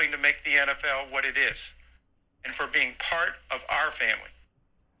for helping to make the NFL what it is and for being part of our family.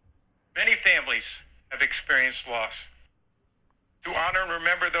 Many families have experienced loss. To honor and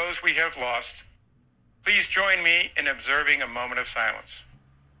remember those we have lost, please join me in observing a moment of silence.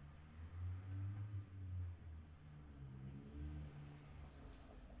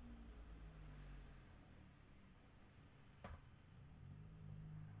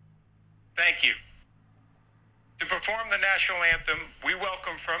 Thank you. To perform the national anthem, we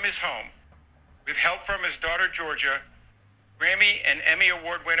welcome from his home, with help from his daughter Georgia, Grammy and Emmy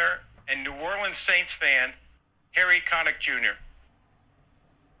Award winner and New Orleans Saints fan, Harry Connick Jr.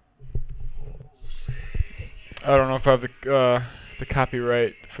 I don't know if I have the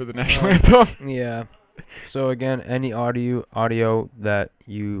copyright for the national anthem. Yeah. So again, any audio that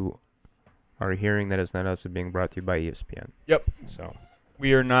you are hearing that is not us is being brought to you by ESPN. Yep. So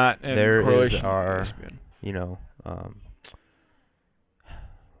We are not in there correlation is with our, ESPN. you know,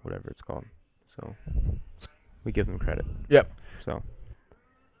 whatever it's called. So we give them credit. Yep. So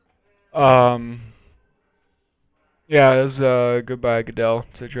Yeah, it was good by Goodell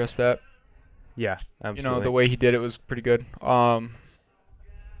to address that. yeah, absolutely. You know, the way he did it was pretty good.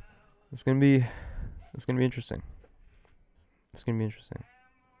 It's gonna be interesting. It's gonna be interesting.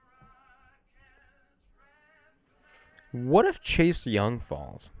 What if Chase Young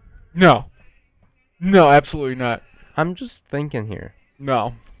falls? No, absolutely not. I'm just thinking here.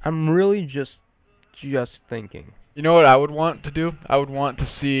 No. I'm really just thinking. You know what I would want to do? I would want to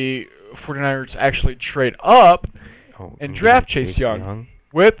see 49ers actually trade up and draft Chase Young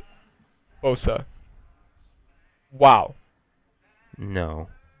with Bosa. Wow. No.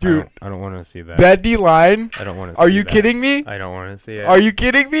 Dude, I don't want to see that. that D-line, I don't want to are see you that. kidding me? I don't want to see it. Are you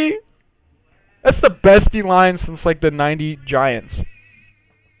kidding me? That's the best D-line since like the 90 Giants.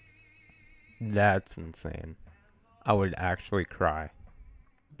 That's insane. I would actually cry.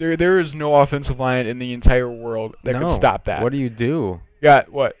 There is no offensive line in the entire world that could stop that. What do you do?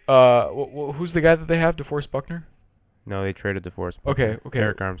 Got what? Who's the guy that they have? DeForest Buckner? No, they traded DeForest. Okay.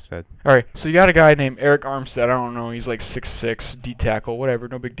 Eric Armstead. All right, so you got a guy named Eric Armstead. I don't know. He's like 6'6", D tackle, whatever,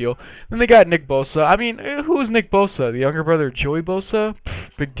 no big deal. Then they got Nick Bosa. I mean, who is Nick Bosa? The younger brother of Joey Bosa? Pfft,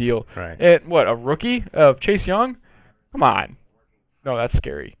 big deal. Right. And what, a rookie of Chase Young? Come on. No, that's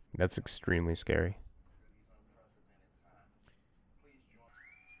scary. That's extremely scary.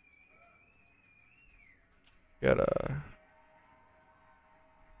 Got a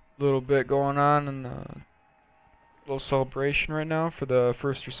little bit going on in the little celebration right now for the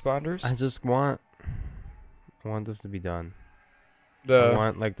first responders. I just want this to be done. I The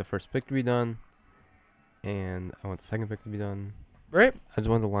want like the first pick to be done, and I want the second pick to be done. right? I just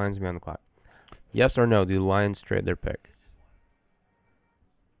want the Lions to be on the clock. Yes or no? Do the Lions trade their pick?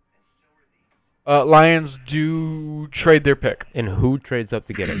 Lions do trade their pick. And who trades up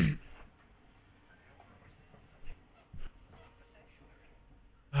to get it?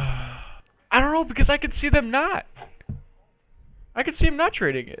 I don't know, because I could see them not. I could see them not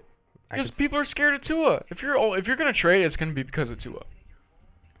trading it. Because people are scared of Tua. If you're gonna trade, it's gonna be because of Tua.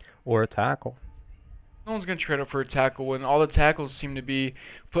 Or a tackle. No one's gonna trade up for a tackle when all the tackles seem to be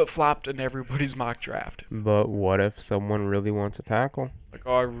flip-flopped in everybody's mock draft. But what if someone really wants a tackle? Like,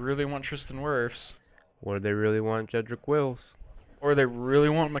 oh, I really want Tristan Wirfs. Or they really want Jedrick Wills? Or they really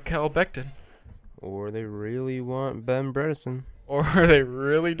want Mikael Becton. Or they really want Ben Bredesen? Or they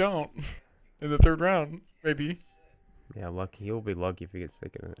really don't. In the third round, maybe. Yeah, lucky. He'll be lucky if he gets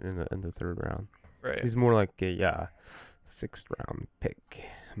taken in the third round. Right. He's more like a sixth round pick.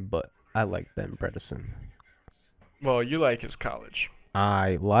 But I like Ben Bredesen. Well, you like his college.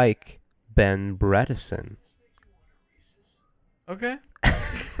 I like Ben Bredesen. Okay.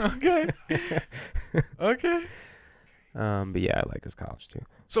 Okay. Okay. But yeah, I like his college too.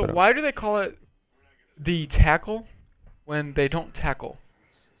 So But, why do they call it the tackle when they don't tackle?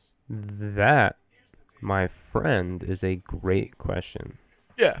 that, my friend, is a great question.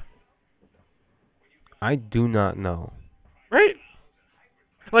 Yeah. I do not know. Right?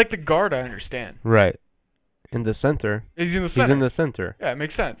 Like the guard, I understand. Right. In the center. He's in the He's center. in the center. Yeah, it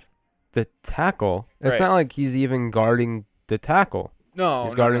makes sense. The tackle, it's Right. not like he's even guarding the tackle. No,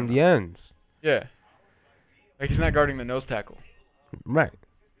 He's guarding the ends. Yeah. Like he's not guarding the nose tackle. Right.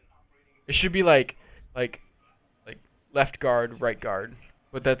 It should be like left guard, right guard,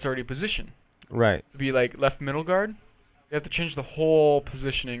 but that's already position. Right. To be like left middle guard, you have to change the whole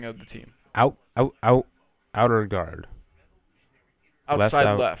positioning of the team. Outer guard. Outside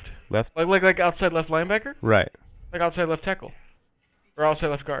out. left. Left. Like outside left linebacker? Right. Like outside left tackle. Or outside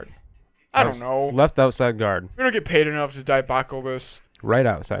left guard. I don't know. Left outside guard. We don't get paid enough to debacle this. Right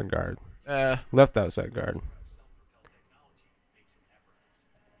outside guard. Left outside guard.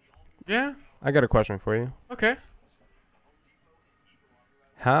 Yeah. I got a question for you. Okay.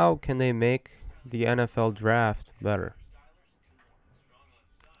 How can they make the NFL draft better?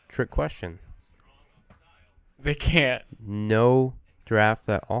 Trick question. They can't. No draft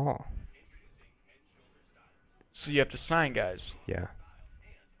at all. So you have to sign guys. Yeah.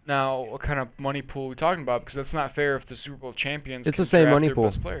 Now, what kind of money pool are we talking about? Because that's not fair if the Super Bowl champions It's can the same draft money their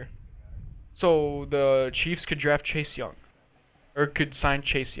pool. best player. So the Chiefs could draft Chase Young. Or could sign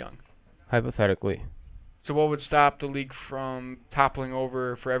Chase Young. Hypothetically. So what would stop the league from toppling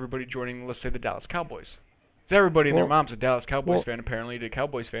over for everybody joining, let's say, the Dallas Cowboys? Because everybody and their mom's a Dallas Cowboys fan, apparently, to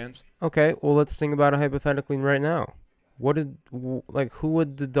Cowboys fans. Okay, well, let's think about it hypothetically right now. Who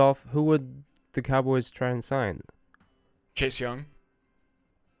would the Cowboys try and sign? Chase Young.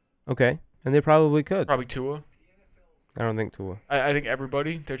 Okay, and they probably could. Probably Tua. I don't think Tua. I think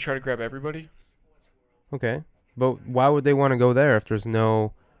everybody. They're trying to grab everybody. Okay, but why would they want to go there if there's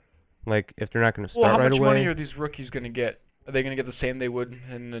no, if they're not going to start right away? Well, how much money are these rookies going to get? Are they going to get the same they would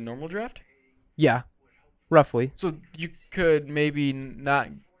in the normal draft? Yeah, roughly. So you could maybe not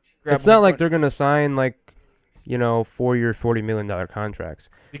grab. It's not like they're going to sign 4-year, $40 million contracts.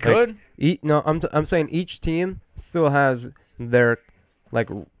 They could. I'm saying each team still has their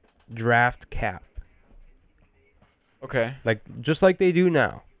draft cap. Okay. Just like they do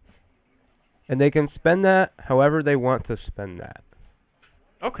now. And they can spend that however they want to spend that.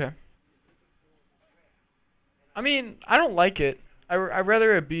 Okay. I mean, I don't like it. I'd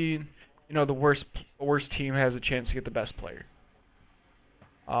rather it be, the worst team has a chance to get the best player.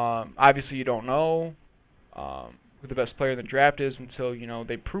 Obviously, you don't know who the best player in the draft is until,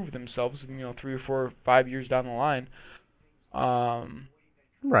 they prove themselves, 3 or 4 or 5 years down the line.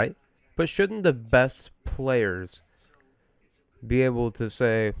 Right. But shouldn't the best players be able to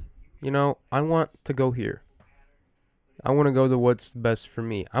say, I want to go here. I want to go to what's best for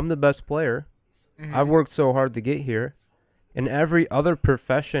me. I'm the best player. Mm-hmm. I've worked so hard to get here. In every other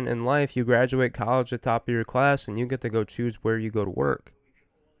profession in life, you graduate college at the top of your class and you get to go choose where you go to work.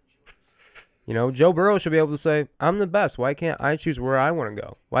 Joe Burrow should be able to say, I'm the best. Why can't I choose where I want to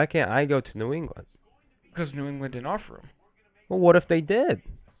go? Why can't I go to New England? Because New England didn't offer him. Well, what if they did?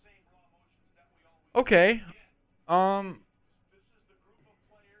 Okay. I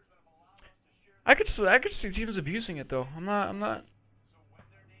could see teams abusing it though. I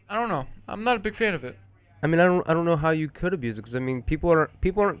don't know. I'm not a big fan of it. I mean, I don't know how you could abuse it, because people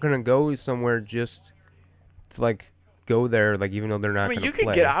aren't going to go somewhere just to go there even though they're not going to play. You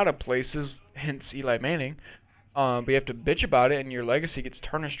can get out of places, hence Eli Manning. But you have to bitch about it and your legacy gets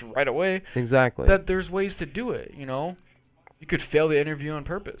tarnished right away. Exactly. That there's ways to do it, You could fail the interview on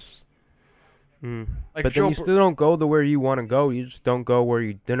purpose. But then you still don't go to where you want to go. You just don't go where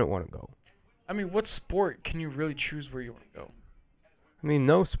you didn't want to go. I mean, what sport can you really choose where you want to go? I mean,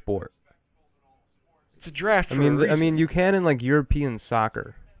 no sport. It's a draft. I mean, you can in European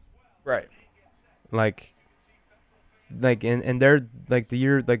soccer. Right. And they're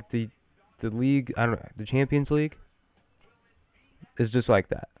the league. I don't know, the Champions League is just like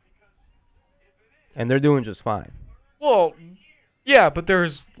that, and they're doing just fine. Well, yeah, but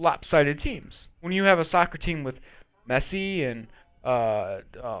there's lopsided teams. When you have a soccer team with Messi and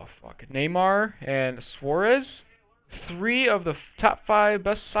Neymar and Suarez, 3 of the top 5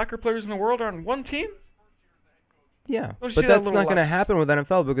 best soccer players in the world are on one team. Yeah, but that's not going to happen with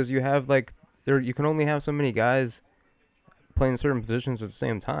NFL because you have you can only have so many guys playing certain positions at the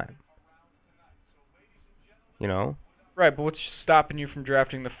same time. Right, but what's stopping you from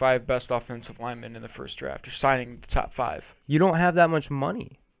drafting the 5 best offensive linemen in the first draft or signing the top 5? You don't have that much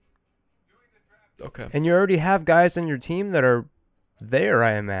money. Okay. And you already have guys on your team that are there,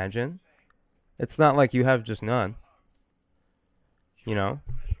 I imagine. It's not like you have just none. I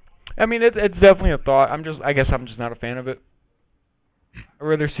mean, it's definitely a thought. I guess I'm just not a fan of it. I'd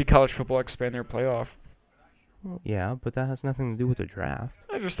rather see college football expand their playoff. Well, yeah, but that has nothing to do with the draft.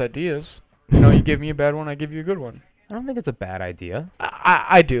 They're just ideas. You give me a bad one, I give you a good one. I don't think it's a bad idea.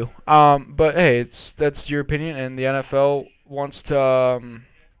 I do. But hey, that's your opinion, and the NFL wants to.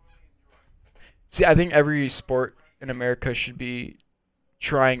 See, I think every sport in America should be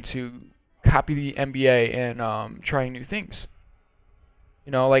trying to copy the NBA and trying new things.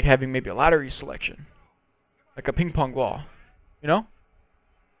 Like having maybe a lottery selection, like a ping pong ball.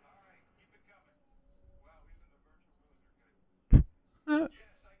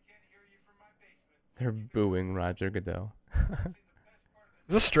 They're booing Roger Goodell. Is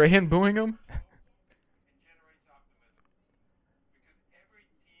this Strahan booing him?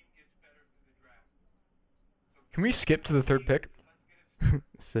 Can we skip to the third pick?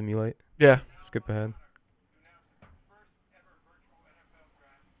 Simulate. Yeah. Skip ahead.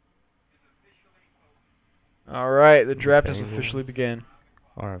 All right, the draft has Bengals officially begun.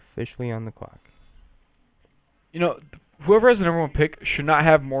 are officially on the clock. You know, whoever has the number 1 pick should not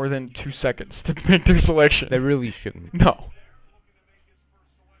have more than 2 seconds to make their selection. They really shouldn't. No.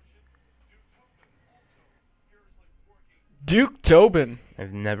 Duke Tobin.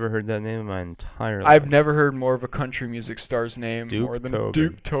 I've never heard that name in my entire life. I've never heard more of a country music star's name Duke more than Tobin.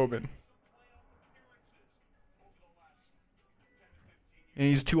 Duke Tobin.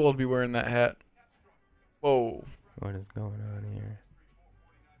 And he's too old to be wearing that hat. Whoa. What is going on here?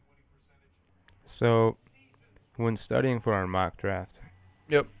 So, when studying for our mock draft,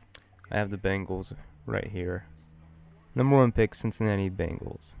 Yep. I have the Bengals right here. Number 1 pick, Cincinnati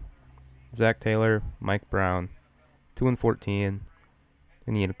Bengals. Zach Taylor, Mike Brown, 2 and 14.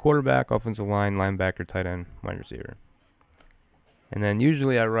 They need a quarterback, offensive line, linebacker, tight end, wide receiver. And then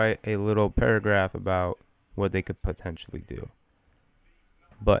usually I write a little paragraph about what they could potentially do.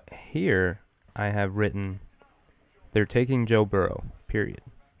 But here I have written, they're taking Joe Burrow, period.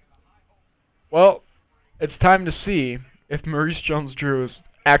 Well, it's time to see if Maurice Jones-Drew is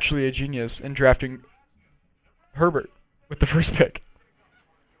actually a genius in drafting Herbert with the first pick.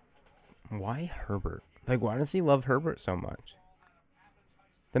 Why Herbert? Like, why does he love Herbert so much?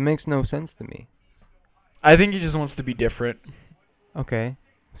 That makes no sense to me. I think he just wants to be different. Okay,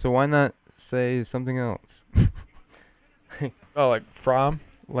 so why not say something else? Oh, like Fromm?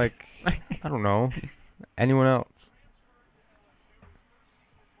 Like, I don't know, anyone else?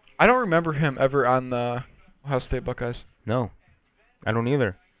 I don't remember him ever on the Ohio State Buckeyes. No, I don't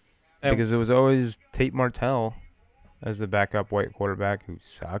either. And Because it was always Tate Martell as the backup white quarterback who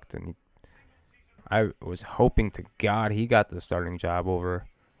sucked, and I was hoping to God he got the starting job over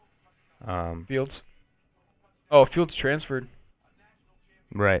Fields. Oh, Fields transferred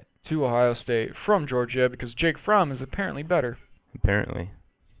right, to Ohio State from Georgia because Jake Fromm is apparently better. apparently.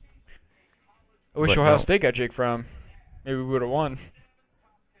 I wish But Ohio no. State got Jake Fromm. Maybe we would have won.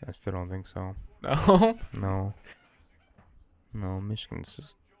 I still don't think so. No. No, Michigan's just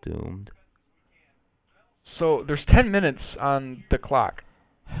doomed. So there's 10 minutes on the clock.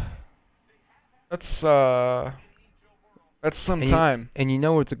 That's some time. And you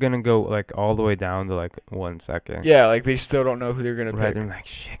know it's gonna go like all the way down to like 1 second. Yeah, like they still don't know who they're gonna Right, pick. they're like,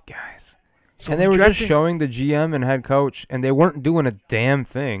 shit, guys. So And they were drafting- just showing the GM and head coach, and they weren't doing a damn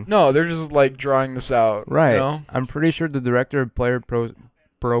thing. No, they're just like drawing this out. Right. You know? I'm pretty sure the director of player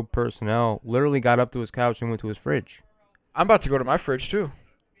pro personnel literally got up to his couch and went to his fridge. I'm about to go to my fridge too.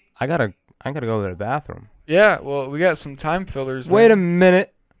 I gotta go to the bathroom. Yeah, well, we got some time fillers. Wait a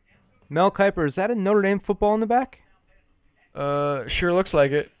minute. Mel Kiper, is that a Notre Dame football in the back? Sure looks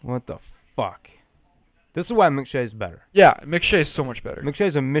like it. What the fuck? This is why McShay's better. Yeah, McShay's so much better.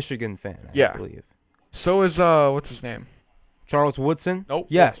 McShay's a Michigan fan, I believe. So is what's his name? Charles Woodson? Nope.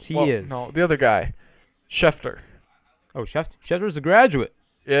 Yes, Well, he is. No, the other guy, Schefter. Oh, Schefter's a graduate.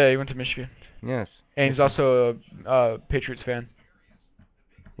 Yeah, he went to Michigan, Yes. and he's also a Patriots fan.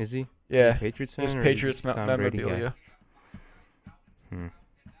 Is he? Yeah, Patriots fan? his or Patriots is he Tom Brady guy? memorabilia. Hmm.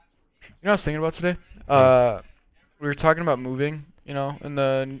 You know what I was thinking about today? We were talking about moving, in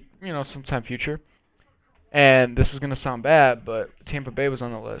the, sometime future. And this is going to sound bad, but Tampa Bay was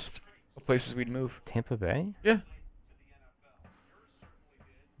on the list of places we'd move. Tampa Bay? Yeah.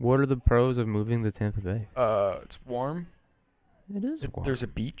 What are the pros of moving to Tampa Bay? It's warm. It is warm. There's a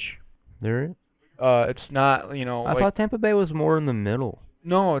beach. There is? It's not, I thought Tampa Bay was more in the middle.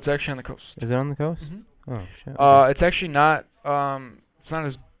 No, it's actually on the coast. Is it on the coast? Mhm. Oh, shit. Okay. It's actually not, it's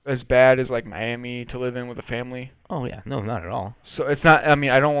not as bad as like Miami to live in with a family. Oh, yeah. No, not at all. So it's not,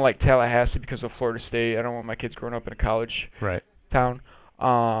 I don't like Tallahassee because of Florida State. I don't want my kids growing up in a college Right. town.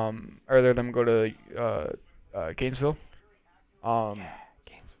 I'd rather them go to Gainesville.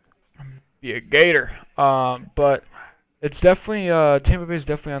 Be a Gator. But it's definitely Tampa Bay is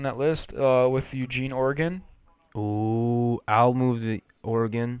definitely on that list. With Eugene, Oregon. Ooh, I'll move to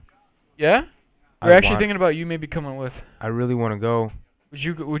Oregon. Yeah. I We're actually want- thinking about you maybe coming with. I really want to go.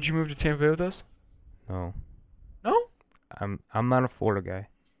 Would you move to Tampa Bay with us? No. No. I'm not a Florida guy.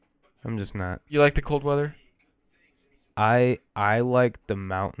 I'm just not. You like the cold weather? I like the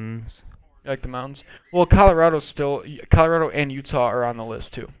mountains. You like the mountains? Well, Colorado and Utah are on the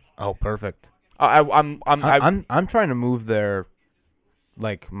list too. Oh, perfect. I'm I'm trying to move there,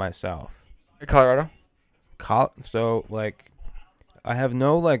 like myself. Colorado. So like, I have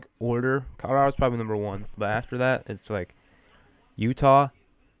no like order. Colorado's probably number one, but after that, it's like Utah,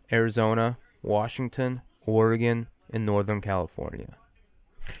 Arizona, Washington, Oregon, and Northern California.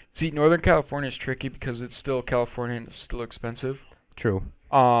 See, Northern California is tricky because it's still California and it's still expensive. True.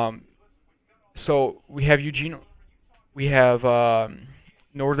 So we have Eugene, we have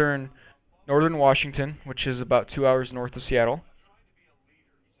northern Washington, which is about 2 hours north of Seattle.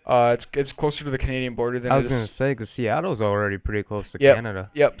 It's closer to the Canadian border than I it was is. gonna say, 'cause Seattle's already pretty close to Yep.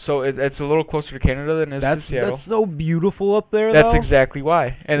 Canada. Yep. So it's a little closer to Canada than it is to Seattle. That's so beautiful up there, That's though. exactly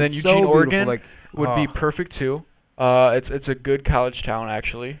why. And then It's so Eugene, beautiful, Oregon like, would be oh. perfect too. It's a good college town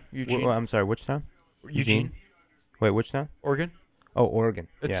actually. Eugene. I'm sorry, which town? Eugene. Wait, which town? Oregon. Oh, Oregon.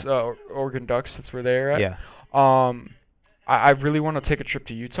 It's Yeah. Oregon Ducks. That's where they're at. Yeah. I really want to take a trip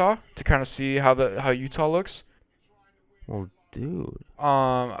to Utah to kind of see how Utah looks. Well, dude.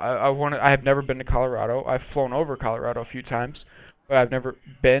 I have never been to Colorado. I've flown over Colorado a few times, but I've never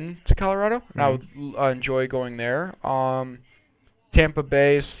been to Colorado. And I would enjoy going there. Tampa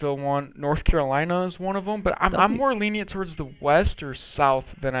Bay is still one. North Carolina is one of them, but I'm more lenient towards the west or south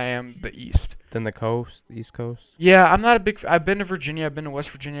than I am the east. Then the coast, East Coast. Yeah, I'm not a big. I've been to Virginia. I've been to West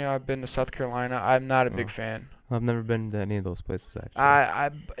Virginia. I've been to South Carolina. I'm not a big fan. I've never been to any of those places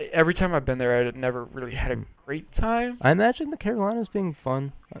actually. Every time I've been there, I never really had a great time. I imagine the Carolinas being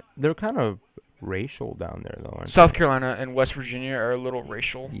fun. They're kind of racial down there, though, aren't South they? Carolina and West Virginia are a little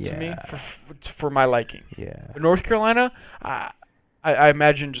racial to me Yeah. for my liking. Yeah. But North Carolina, I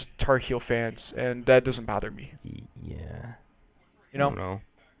imagine just Tar Heel fans, and that doesn't bother me. Yeah. You know. I don't know.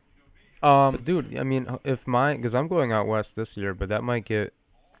 But dude, I mean, because I'm going out west this year, but that might get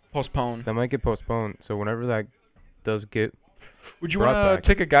postponed. postponed. So whenever that does get, would you want to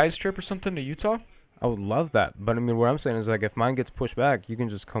take a guys trip or something to Utah? I would love that. But I mean, what I'm saying is like, if mine gets pushed back, you can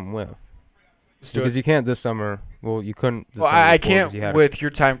just come with. Let's do Because it. you can't this summer. Well, you couldn't. This Well, summer I before 'cause you can't had with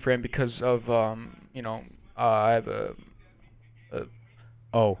your time frame because of I have a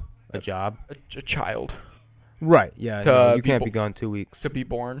job. a child Right. Yeah. To No, you be can't be gone 2 weeks. to be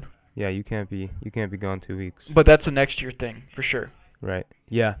born. Yeah, you can't be gone 2 weeks. But that's a next year thing for sure. Right.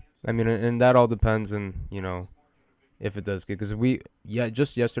 Yeah. I mean, and that all depends on, if it does get, because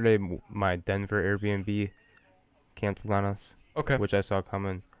just yesterday my Denver Airbnb canceled on us, Okay. which I saw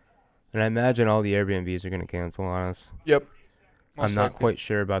coming, and I imagine all the Airbnbs are going to cancel on us. Yep. I'm Most not likely. quite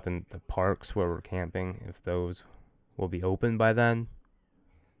sure about the parks where we're camping, if those will be open by then.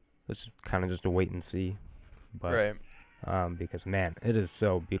 It's kind of just a wait and see. But, Right. because man, it is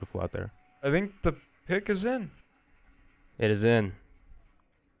so beautiful out there. I think the pick is in. It is in.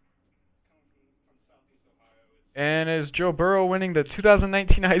 And is Joe Burrow winning the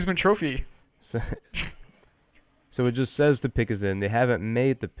 2019 Heisman Trophy? So it just says the pick is in. They haven't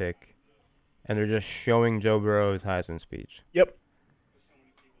made the pick, and they're just showing Joe Burrow's Heisman speech. Yep.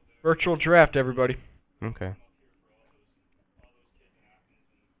 Virtual draft, everybody. Okay.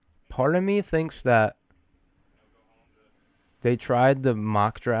 Part of me thinks that they tried the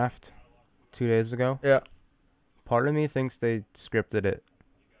mock draft 2 days ago. Yeah. Part of me thinks they scripted it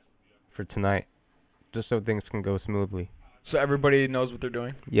for tonight, just so things can go smoothly. So everybody knows what they're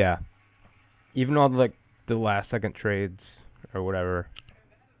doing. Yeah. Even all the last second trades or whatever.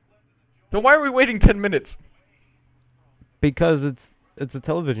 Then why are we waiting 10 minutes? Because it's a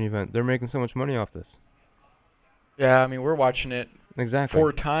television event. They're making so much money off this. Yeah, I mean, we're watching it Exactly.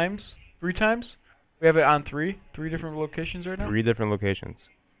 3 times. We have it on three different locations right now. 3 different locations.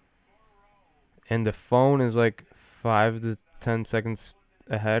 And the phone is like 5 to 10 seconds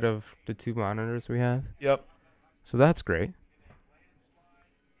ahead of the 2 monitors we have. Yep. So that's great.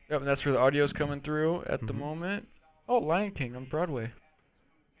 Yep, and that's where the audio's coming through at the Mhm. moment. Oh, Lion King on Broadway.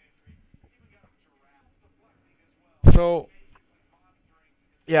 So,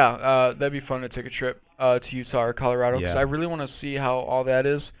 yeah, that'd be fun to take a trip to Utah or Colorado because Yeah. I really want to see how all that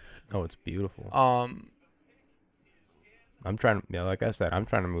is. Oh, it's beautiful. I'm like I said, I'm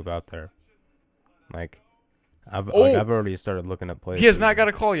trying to move out there. I've Oh! already started looking at places. He has not got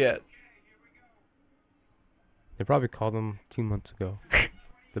a call yet. They probably called him 2 months ago.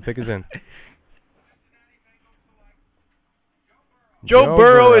 The pick is in. Joe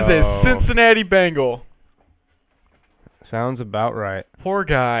Burrow is a Cincinnati Bengal. Sounds about right. Poor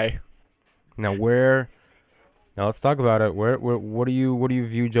guy. Now let's talk about it. What do you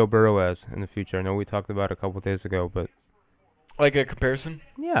view Joe Burrow as in the future? I know we talked about it a couple of days ago, but Like a comparison?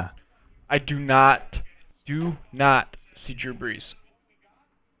 yeah. I do not see Drew Brees.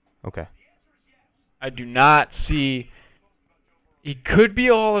 Okay. I do not see. He could be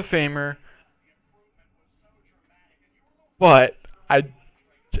a Hall of Famer, but I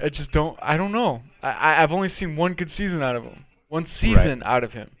just don't. I don't know. I've only seen one good season out of him. One season out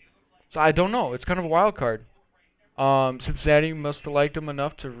of him. So I don't know. It's kind of a wild card. Cincinnati must have liked him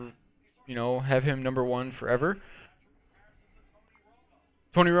enough to, have him number 1 forever.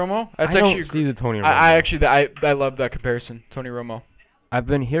 Tony Romo? That's I don't actually see the Tony Romo. I love that comparison. Tony Romo. I've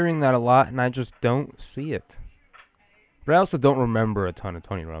been hearing that a lot, and I just don't see it. But I also don't remember a ton of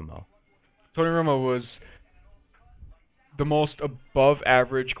Tony Romo. Tony Romo was the most above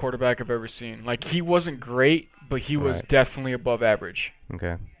average quarterback I've ever seen. Like, he wasn't great, but he was Right. definitely above average.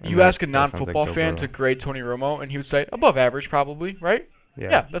 Okay. You ask a that sounds non-football like Joe fan Burrow. to grade Tony Romo, and he would say above average, probably, right?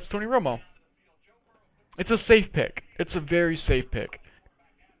 Yeah, that's Tony Romo. It's a safe pick. It's a very safe pick.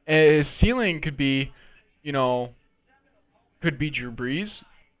 And his ceiling could be, could be Drew Brees,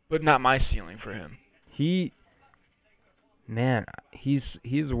 but not my ceiling for him. He's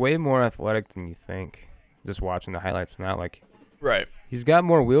way more athletic than you think. Just watching the highlights now, like Right. he's got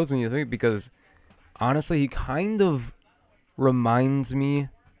more wheels than you think because honestly, he kind of reminds me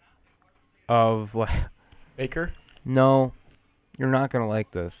of like Baker? no, you're not gonna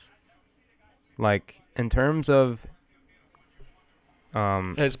like this. Like in terms of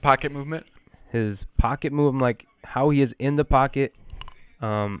His pocket movement? his pocket movement, like how he is in the pocket,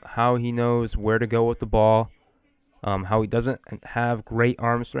 how he knows where to go with the ball, how he doesn't have great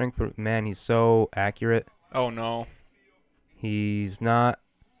arm strength, but man, he's so accurate. Oh, no. He's not,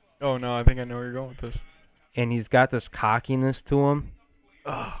 Oh, no, I think I know where you're going with this. and he's got this cockiness to him.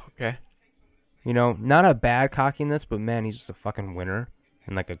 Oh, okay. You know, not a bad cockiness, but man, he's just a fucking winner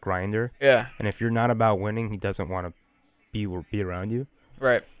and like a grinder. Yeah, And if you're not about winning, he doesn't want to be around you.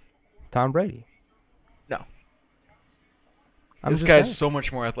 right. Tom Brady. No. I'm This just guy's saying. so much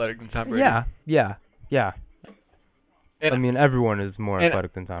more athletic than Tom Brady. Yeah. And I mean, everyone is more and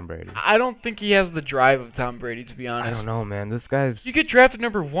athletic than Tom Brady. I don't think he has the drive of Tom Brady, to be honest. I don't know, man. This guy's You get drafted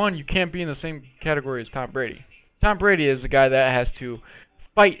number 1, you can't be in the same category as Tom Brady. Tom Brady is the guy that has to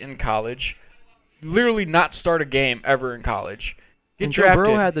fight in college, literally not start a game ever in college. Get and Joe drafted.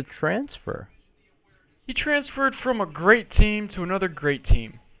 Burrow had to transfer. He transferred from a great team to another great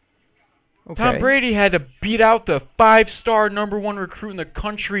team. Okay. Tom Brady had to beat out the 5-star number 1 recruit in the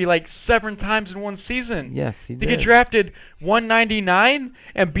country like 7 times in one season. Yes, he To did. get drafted 199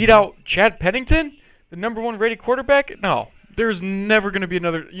 and beat out Chad Pennington, the number 1 rated quarterback? No. There's never going to be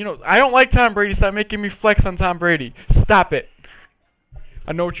another. I don't like Tom Brady. Stop making me flex on Tom Brady. Stop it.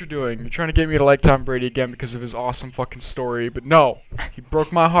 I know what you're doing. You're trying to get me to like Tom Brady again because of his awesome fucking story. But no. He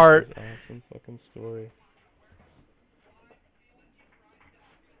broke my heart. Awesome fucking story.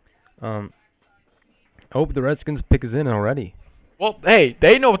 Oh, the Redskins pick is in already. Well, hey,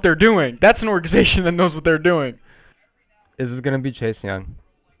 they know what they're doing. That's an organization that knows what they're doing. Is it gonna be Chase Young?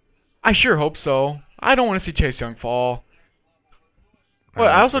 I sure hope so. I don't want to see Chase Young fall. But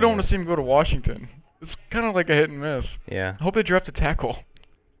I also don't want to see him go to Washington. It's kind of like a hit and miss. Yeah. I hope they draft a tackle.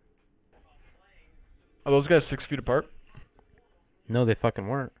 Are those guys 6 feet apart? No, they fucking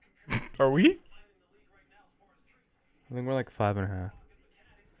weren't. Are we? I think we're like 5.5.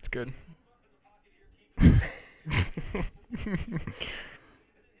 It's good.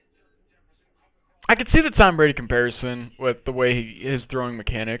 I could see the Tom Brady comparison with the way his throwing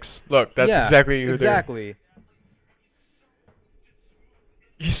mechanics. Look, that's exactly who exactly.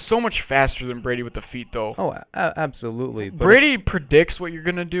 He's so much faster than Brady with the feet, though. Oh, absolutely. But Brady predicts what you're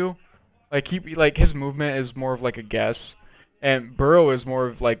gonna do. Like his movement is more of like a guess, and Burrow is more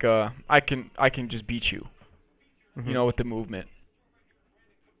of like a I can just beat you. With the movement.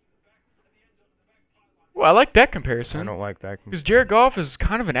 Well, I like that comparison. I don't like that. Because Jared Goff is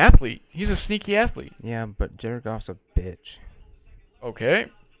kind of an athlete. He's a sneaky athlete. Yeah, but Jared Goff's a bitch. Okay.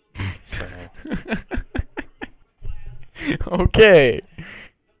 Okay.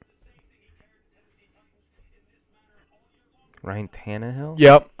 Ryan Tannehill?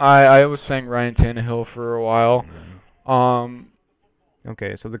 Yep, I was saying Ryan Tannehill for a while.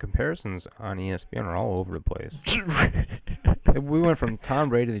 Okay, so the comparisons on ESPN are all over the place. We went from Tom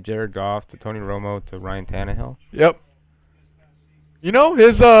Brady to Jared Goff to Tony Romo to Ryan Tannehill. Yep. His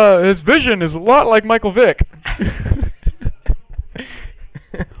vision is a lot like Michael Vick.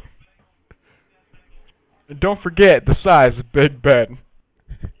 And don't forget the size of Big Ben.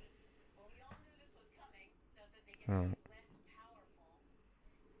 Oh.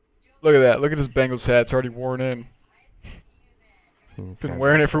 Look at that. Look at his Bengals hat. It's already worn in. Been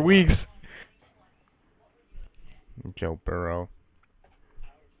wearing it for weeks. Joe Burrow.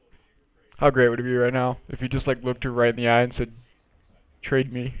 How great would it be right now if he just looked her right in the eye and said,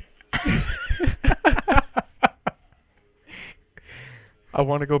 "Trade me." I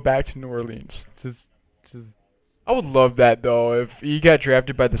want to go back to New Orleans. Just I would love that though if he got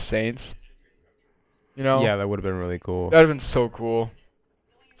drafted by the Saints. Yeah, that would have been really cool. That would have been so cool.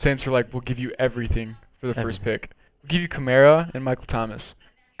 Saints are like, we'll give you everything for the first pick. We'll give you Kamara and Michael Thomas.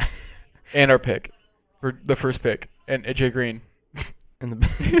 And our pick. For the first pick. And AJ Green. in the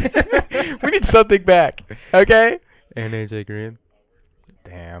We need something back, okay? And AJ Green.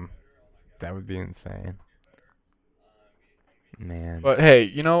 Damn, that would be insane. Man. But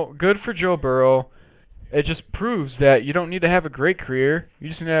hey, good for Joe Burrow. It just proves that you don't need to have a great career. You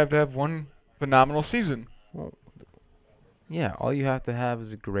just need to have one phenomenal season. Well, yeah, all you have to have is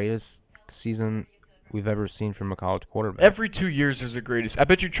the greatest season we've ever seen from a college quarterback. Every 2 years is the greatest. I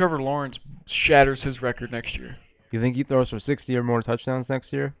bet you Trevor Lawrence shatters his record next year. You think he throws for 60 or more touchdowns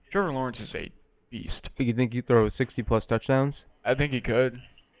next year? Trevor Lawrence is a beast. You think he throws 60 plus touchdowns? I think he could.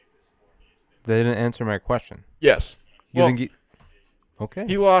 They didn't answer my question. Yes. You think he... Okay.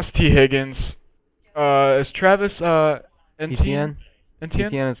 He lost T. Higgins. Is Travis Etienne? Etienne?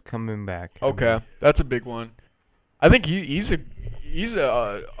 Etienne is coming back. Okay, that's a big one. I think he's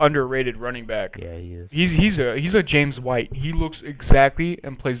a underrated running back. Yeah, he is. He's a James White. He looks exactly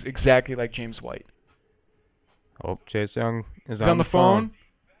and plays exactly like James White. Oh, Chase Young is He's on the phone.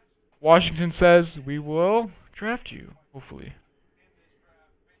 Washington says we will draft you, hopefully.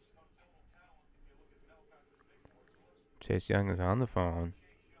 Chase Young is on the phone.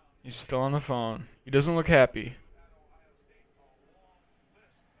 He's still on the phone. He doesn't look happy.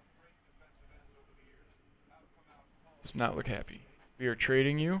 Does not look happy. We are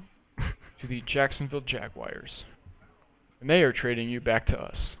trading you to the Jacksonville Jaguars. And they are trading you back to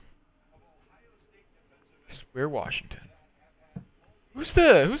us. We're Washington. Who's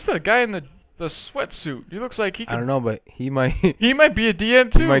the guy in the sweatsuit? He looks like he could, I don't know, but he might he might be a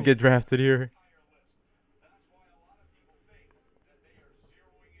DN too. he might get drafted here.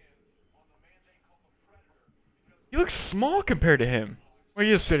 He looks small compared to him. Well,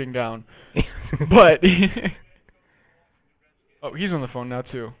 he is sitting down. But oh, he's on the phone now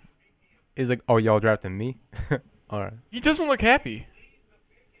too. He's like, oh, y'all drafting me? All right. He doesn't look happy.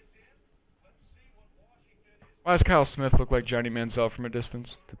 Why does Kyle Smith look like Johnny Manziel from a distance?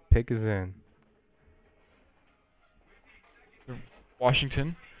 The pick is in.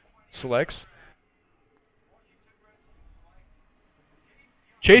 Washington selects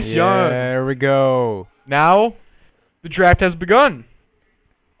Chase Young. There we go. Now the draft has begun.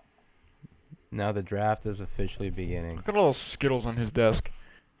 Now the draft is officially beginning. Look at all those Skittles on his desk.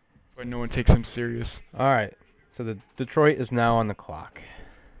 But no one takes him serious. All right. So the Detroit is now on the clock.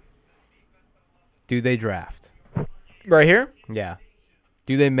 Do they draft? Right here? Yeah.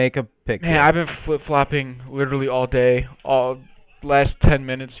 Do they make a pick? Man, I've been flip-flopping literally all day. All last 10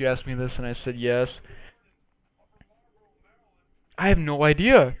 minutes you asked me this and I said yes. I have no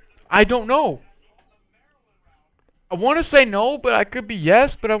idea. I don't know. I want to say no, but I could be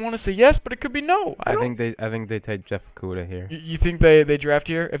yes, but I want to say yes, but it could be no. I think they take Jeff Okudah here. You think they draft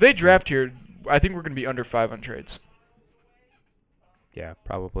here? If they draft here, I think we're going to be under 5 on trades. Yeah,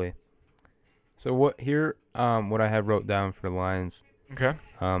 probably. So what I have wrote down for the Lions. Okay.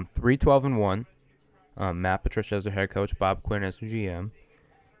 3-12-1. Matt Patricia as their head coach, Bob Quinn as the GM.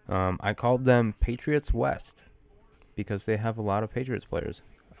 I called them Patriots West because they have a lot of Patriots players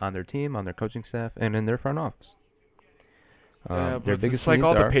on their team, on their coaching staff, and in their front office. Their biggest it's like needs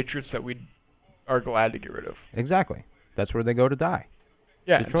all the are Patriots that we are glad to get rid of. Exactly. That's where they go to die.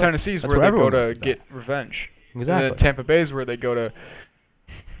 Yeah, Detroit, Tennessee is that's where they go everyone to get revenge. Exactly. And then Tampa Bay is where they go to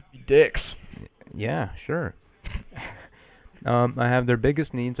be dicks. Yeah, sure. I have their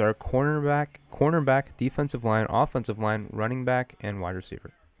biggest needs are cornerback, defensive line, offensive line, running back, and wide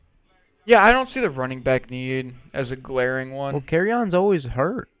receiver. Yeah, I don't see the running back need as a glaring one. Well, Carrion's always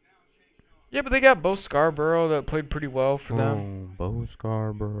hurt. Yeah, but they got Bo Scarborough that played pretty well for them. Oh, Bo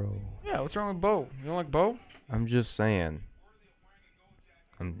Scarborough. Yeah, what's wrong with Bo? You don't like Bo? I'm just saying.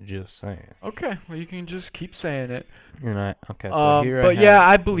 Okay, well you can just keep saying it. And so here but yeah,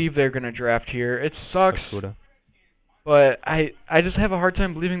 I believe they're gonna draft here. It sucks, Okudah. but I just have a hard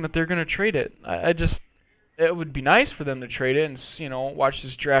time believing that they're gonna trade it. It would be nice for them to trade it and watch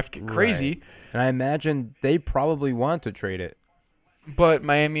this draft get crazy. Right. And I imagine they probably want to trade it. But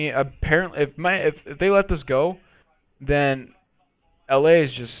Miami apparently, if they let this go, then LA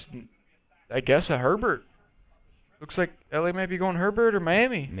is just, I guess, a Herbert. Looks like LA might be going Herbert or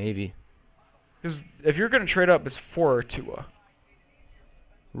Miami. Maybe. Because if you're going to trade up, it's for Tua.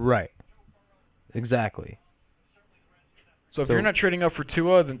 Right. Exactly. So if you're not trading up for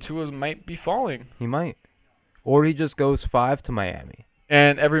Tua, then Tua might be falling. He might. Or he just goes 5 to Miami.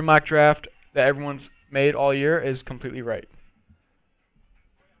 And every mock draft that everyone's made all year is completely right.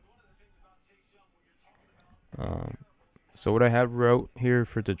 So what I have wrote here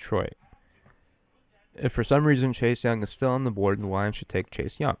for Detroit. If for some reason Chase Young is still on the board, the Lions should take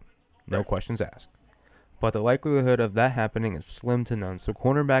Chase Young. No questions asked. But the likelihood of that happening is slim to none, so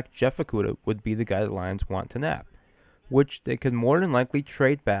cornerback Jeff Okudah would be the guy the Lions want to nab. which they could more than likely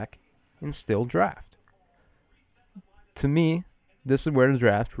trade back and still draft. To me, this is where the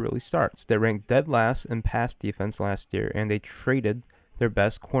draft really starts. They ranked dead last in pass defense last year, and they traded their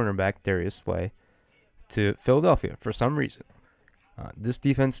best cornerback, Darius Slay, to Philadelphia for some reason. This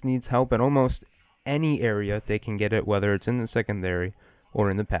defense needs help in almost any area they can get it, whether it's in the secondary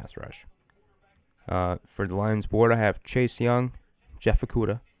or in the pass rush. For the Lions board, I have Chase Young, Jeff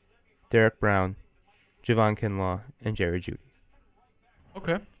Okudah, Derek Brown, Javon Kinlaw, and Jerry Jeudy.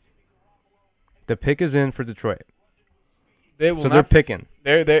 Okay. The pick is in for Detroit. They will So not. they're picking.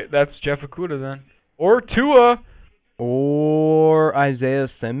 That's Jeff Okudah then, or Tua. Or Isaiah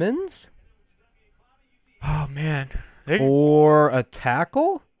Simmons? Oh man. Or a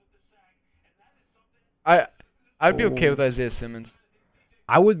tackle? I'd be okay with Isaiah Simmons.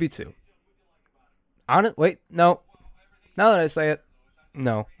 I would be too. Wait, no. Now that I say it,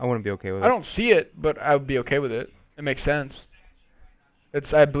 no, I wouldn't be okay with it. I don't see it, but I would be okay with it. It makes sense. It's,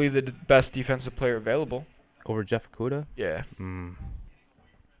 I believe, the best defensive player available. Over Jeff Okudah? Yeah.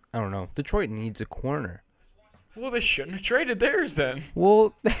 I don't know. Detroit needs a corner. Well, they shouldn't have traded theirs then.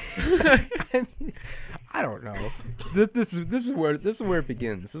 Well, I don't know. This is where it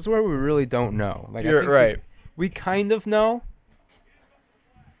begins. This is where we really don't know. Like, You're right. We kind of know,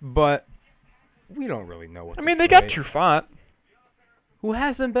 but we don't really know what. I mean, they got Trufant, who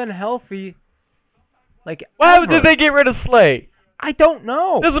hasn't been healthy. Like, why ever. did they get rid of Slay? I don't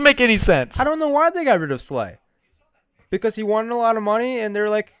know. Doesn't make any sense. I don't know why they got rid of Slay. Because he wanted a lot of money, and they're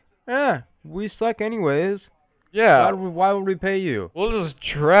like, we suck anyways. Yeah. Why would we pay you? We'll just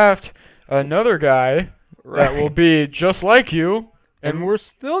draft another guy that will be just like you, and we're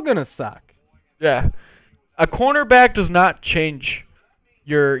still gonna suck. Yeah. A cornerback does not change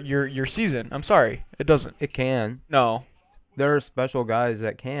your season. I'm sorry, it doesn't. It can. No. There are special guys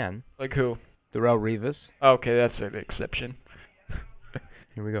that can. Like who? Darrelle Revis. Okay, that's an exception.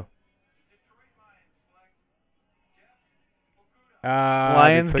 Here we go.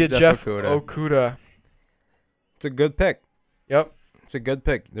 Lions get Jeff Okudah. It's a good pick. Yep. It's a good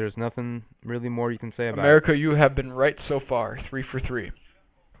pick. There's nothing really more you can say about America, you have been right so far. 3 for 3.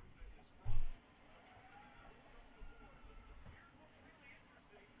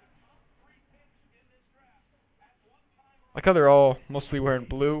 Like how they're all mostly wearing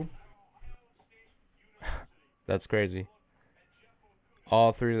blue. That's crazy.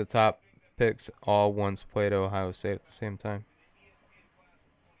 All three of the top picks all once played Ohio State at the same time.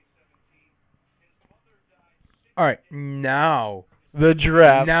 All right, now the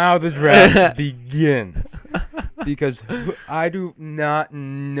draft. Now the draft begins. Because I do not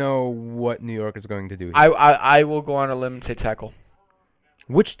know what New York is going to do here. I will go on a limb and say tackle.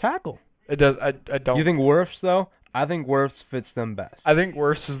 Which tackle? It does. I don't. You think Wirfs though? I think Wirfs fits them best. I think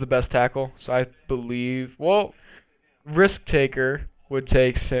Wirfs is the best tackle. So I believe. Well, risk taker would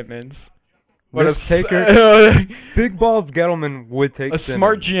take Simmons. But risk taker. Big balls Gettleman would take. Simmons.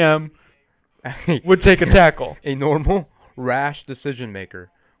 Smart GM would take a tackle. A normal, rash decision maker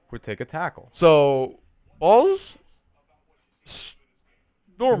would take a tackle. So balls.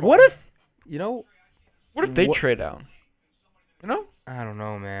 Normal. What if What if they trade down? You know? I don't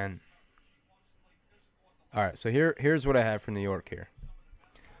know, man. All right, so here's what I have for New York here.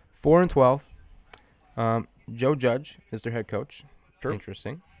 4-12. Joe Judge is their head coach. Sure.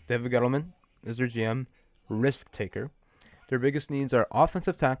 Interesting. David Gettleman is their GM. Risk taker. Their biggest needs are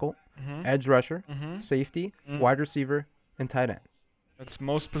offensive tackle, edge rusher, safety, wide receiver, and tight end. That's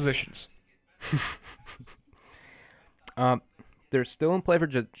most positions. They're still in play for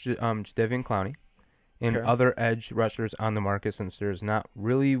Jadeveon Clowney and other edge rushers on the market, since there's not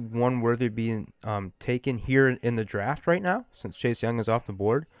really one worthy of being taken here in the draft right now, since Chase Young is off the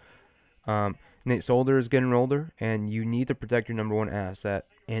board. Nate Solder is getting older, and you need to protect your number one asset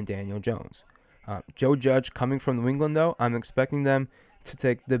and Daniel Jones. Joe Judge, coming from New England, though, I'm expecting them to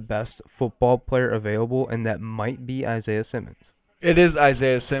take the best football player available, and that might be Isaiah Simmons. It is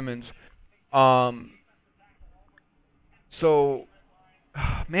Isaiah Simmons. So,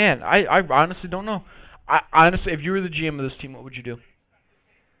 man, I honestly don't know. Honestly, if you were the GM of this team, what would you do?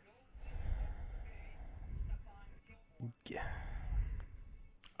 Yeah.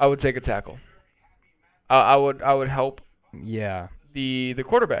 I would take a tackle. I would help. Yeah. The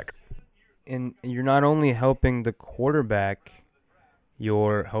quarterback. And you're not only helping the quarterback,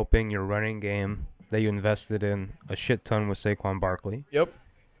 you're helping your running game that you invested in a shit ton with Saquon Barkley. Yep.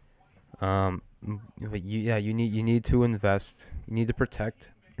 But you need to invest. You need to protect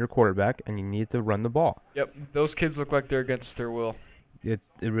your quarterback, and you need to run the ball. Yep. Those kids look like they're against their will. It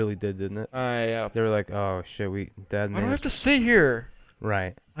really did, didn't it? Yeah. They were like, oh shit, Dad. I don't have to sit here.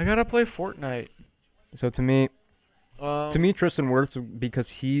 Right. I gotta play Fortnite. So to me, To me, Tristan Wirfs, because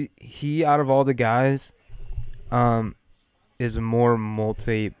he out of all the guys, is more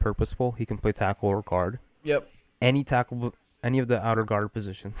multi-purposeful. He can play tackle or guard. Yep. Any of the outer guard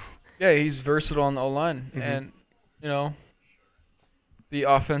positions. Yeah, he's versatile on the O-line. Mhm. And, you know, the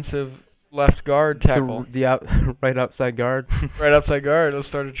offensive left guard tackle. Right outside guard. Right outside guard. Let's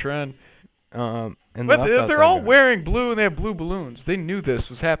start a trend. And But the they're all guard. wearing blue and they have blue balloons. They knew this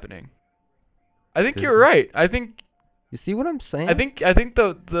was happening. I think Did you're they? right. I think You see what I'm saying? I think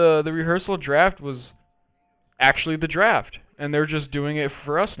the rehearsal draft was actually the draft, and they're just doing it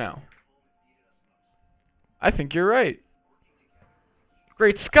for us now. I think you're right.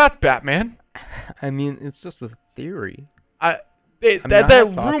 Great Scott, Batman. I mean, it's just a theory. That I have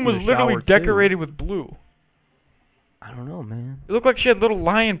thoughts room in was the literally shower, too. decorated with blue. I don't know, man. It looked like she had little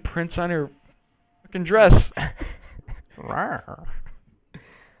lion prints on her fucking dress. Rawr.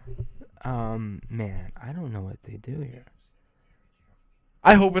 Man, I don't know what they do here.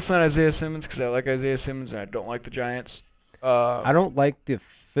 I hope it's not Isaiah Simmons because I like Isaiah Simmons and I don't like the Giants. I don't like the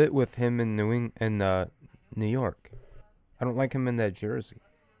fit with him in New York. I don't like him in that jersey.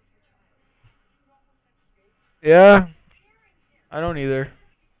 Yeah, I don't either.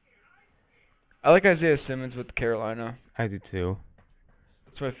 I like Isaiah Simmons with Carolina. I do too.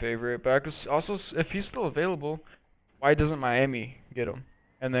 That's my favorite. But also, if he's still available, why doesn't Miami get him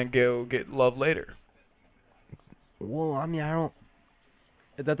and then go get Love later? Well, I mean, I don't.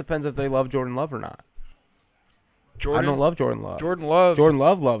 That depends if they love Jordan Love or not. Jordan, I don't love Jordan Love. Jordan Love. Jordan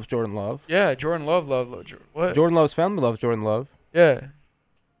Love loves Jordan Love. Yeah, Jordan Love. What? Jordan Love's family loves Jordan Love. Yeah.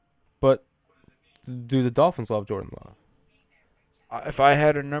 But do the Dolphins love Jordan Love? If I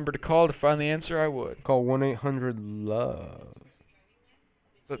had a number to call to find the answer, I would. Call 1-800-LOVE.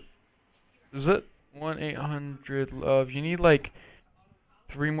 Is it 1-800-LOVE? You need like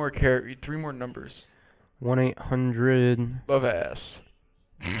three more numbers. 1-800. Love ass.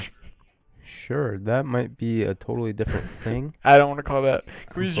 Sure, that might be a totally different thing. I don't want to call that.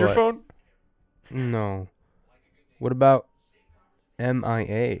 Can we use your phone? No. What about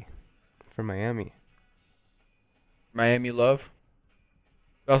MIA for Miami? Miami Love?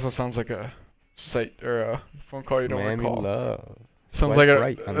 That also sounds like a site or a phone call you don't want to Miami call. Love. Sounds Swipe like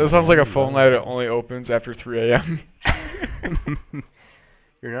right on it sounds like a Miami phone Love. line that only opens after 3 a.m.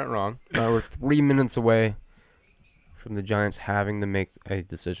 You're not wrong. We're 3 minutes away from the Giants having to make a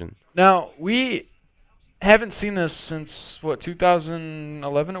decision. Now, we haven't seen this since,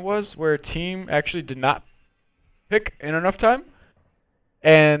 2011 it was, where a team actually did not pick in enough time,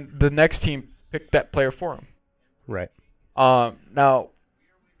 and the next team picked that player for him. Right. Now,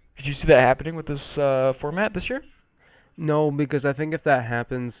 did you see that happening with this format this year? No, because I think if that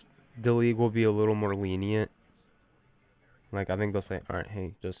happens, the league will be a little more lenient. Like, I think they'll say, all right,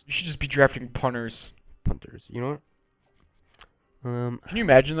 hey, just You should just be drafting punters. punters. You know what? Can you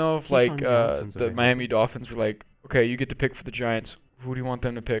imagine, though, if, Keyshawn Johnson's the available. Miami Dolphins were like, okay, you get to pick for the Giants. Who do you want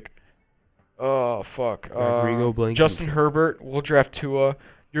them to pick? Oh, fuck. Rodrigo Blankenship. Justin Herbert. We'll draft Tua.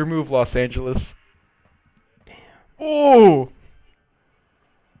 Your move, Los Angeles. Damn. Oh!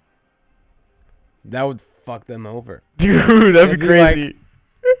 That would fuck them over. Dude, that'd It'd be be like- crazy.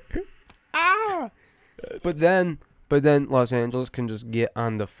 Ah! But then Los Angeles can just get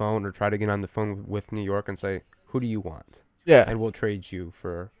on the phone or try to get on the phone with New York and say, who do you want? Yeah. And we'll trade you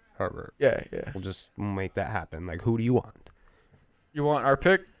for Herbert. Yeah. We'll just make that happen. Like, who do you want? You want our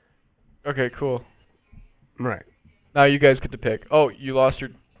pick? Okay, cool. Right. Now you guys get to pick. Oh, you lost your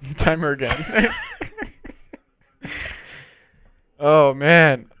timer again. Oh,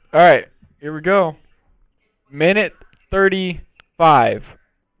 man. All right, here we go. Minute 35.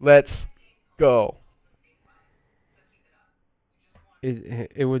 Let's go.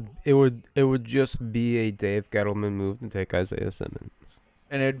 It would just be a Dave Gettleman move to take Isaiah Simmons.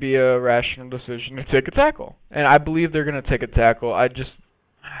 And it'd be a rational decision to take a tackle. And I believe they're going to take a tackle.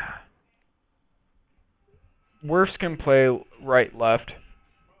 Wirfs can play right, left,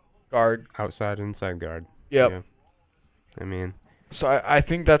 guard. Outside, inside guard. Yep. Yeah. I mean, So I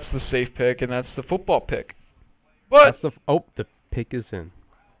think that's the safe pick, and that's the football pick. But the pick is in.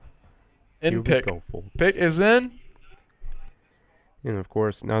 Here we pick. go, folks. Pick is in. And of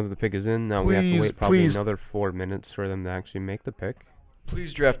course, now that the pick is in, now we have to wait probably please. another 4 minutes for them to actually make the pick.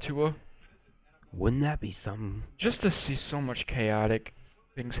 Please draft Tua. Wouldn't that be something? Just to see so much chaotic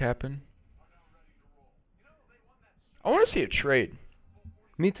things happen. I want to see a trade.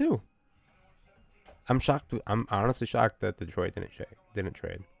 Me too. I'm shocked. I'm honestly shocked that Detroit didn't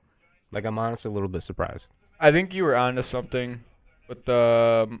trade. Like, I'm honestly a little bit surprised. I think you were onto something with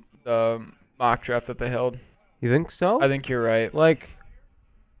the mock draft that they held. You think so? I think you're right. Like,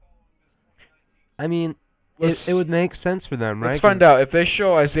 I mean, it would make sense for them, right? Let's find out. If they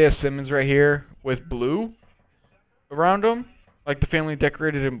show Isaiah Simmons right here with blue around him, like the family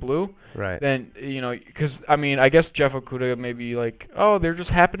decorated in blue, Right. then, because, I guess Jeff Okuda may be like, oh, they're just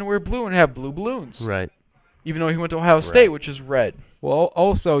happen to wear blue and have blue balloons. Right. Even though he went to Ohio Right. State, which is red. Well,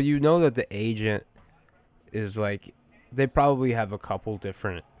 also, that the agent is like, they probably have a couple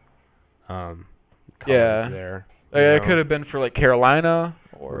different colors there. It could have been for, like, Carolina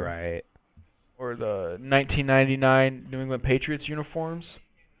or Right. or the 1999 New England Patriots uniforms.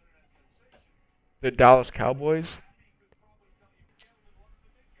 The Dallas Cowboys.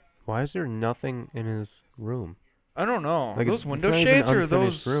 Why is there nothing in his room? I don't know. Like, Are those it's window not even shades an or those?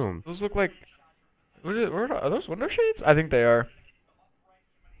 unfinished room. Those look like. Are those window shades? I think they are.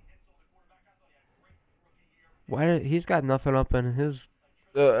 Why he's got nothing up in his?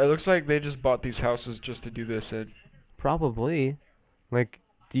 It looks like they just bought these houses just to do this. Probably. Like,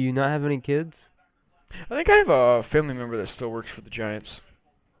 do you not have any kids? I think I have a family member that still works for the Giants.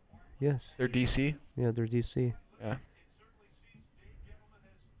 Yes. They're DC. Yeah, they're DC. Yeah.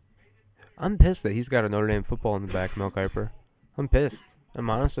 I'm pissed that he's got a Notre Dame football in the back, Mel Kiper. I'm pissed. I'm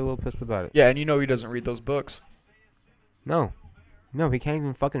honestly a little pissed about it. Yeah, and he doesn't read those books. No, he can't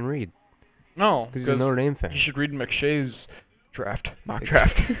even fucking read. No, Because he's a Notre Dame fan. You should read McShay's mock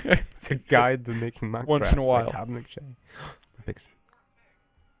draft. It's a guide to making mock Once draft in a while. by Todd McShay.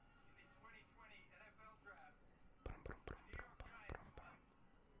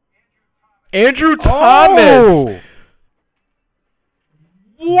 Andrew Thomas. Oh!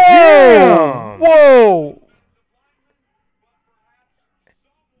 Whoa! Damn! Whoa!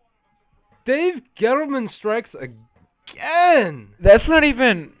 Dave Gettleman strikes again. That's not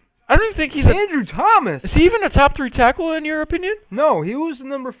even. I don't even think he's Andrew Thomas. Is he even a top 3 tackle in your opinion? No, he was the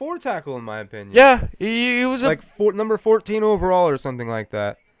number 4 tackle in my opinion. Yeah, he was like number 14 overall or something like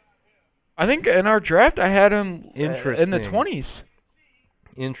that. I think in our draft I had him in the 20s.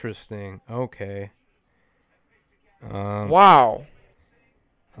 Interesting. Okay. Wow.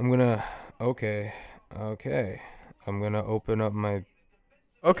 I'm gonna. Okay. I'm gonna open up my.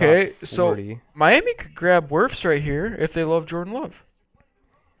 Okay, top so 40. Miami could grab Wirfs right here if they love Jordan Love.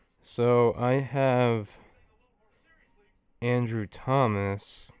 So I have Andrew Thomas.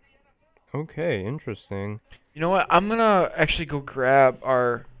 Okay, interesting. You know what? I'm gonna actually go grab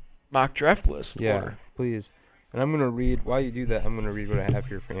our mock draft list. Yeah, please. And I'm gonna read. While you do that, I'm gonna read what I have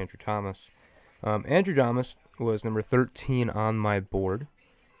here for Andrew Thomas. Andrew Thomas was number 13 on my board.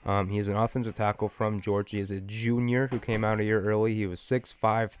 He is an offensive tackle from Georgia. He is a junior who came out a year early. He was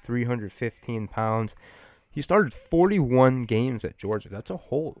 6'5", 315 pounds. He started 41 games at Georgia. That's a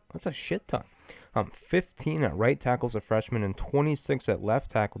shit ton. 15 at right tackle as a freshman and 26 at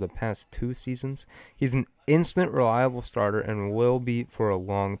left tackle the past 2 seasons. He's an instant reliable starter and will be for a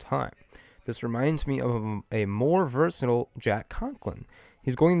long time. This reminds me of a more versatile Jack Conklin.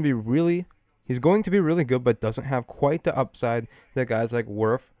 He's going to be really good, but doesn't have quite the upside that guys like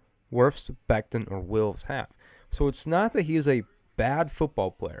Wirfs, Becton, or Wills have. So it's not that he's a bad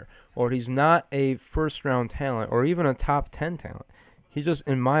football player, or he's not a first-round talent, or even a top 10 talent. He just,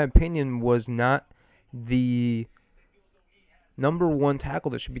 in my opinion, was not the number 1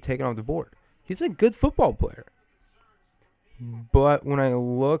 tackle that should be taken off the board. He's a good football player. But when I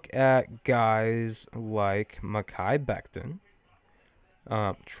look at guys like Mekhi Becton,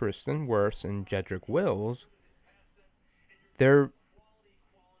 Tristan Wirfs, and Jedrick Wills, they're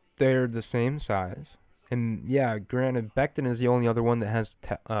the same size. And yeah, granted, Becton is the only other one that has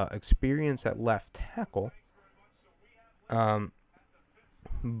experience at left tackle.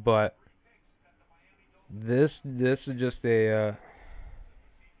 But this is just a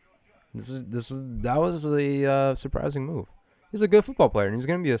that was a surprising move. He's a good football player, and he's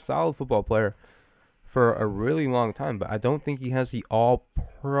going to be a solid football player for a really long time. But I don't think he has the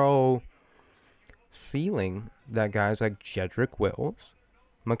all-pro ceiling that guys like Jedrick Wills,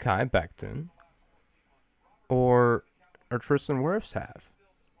 Mekhi Becton, or Tristan Wirfs have.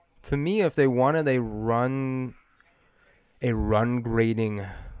 To me, if they wanted a run grading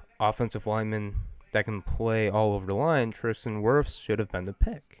offensive lineman that can play all over the line, Tristan Wirfs should have been the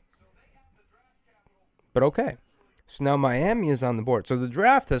pick. But okay. So now Miami is on the board. So the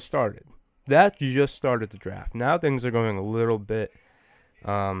draft has started. That just started the draft. Now things are going a little bit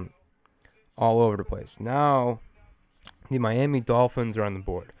all over the place. Now the Miami Dolphins are on the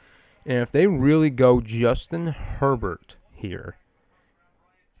board. And if they really go Justin Herbert here,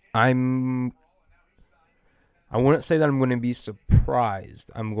 I wouldn't say that I'm going to be surprised.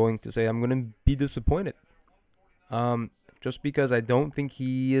 I'm going to say I'm going to be disappointed. Just because I don't think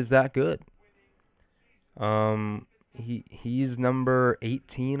he is that good. He's number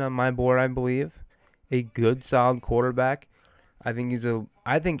 18 on my board, I believe. a good, solid quarterback, I think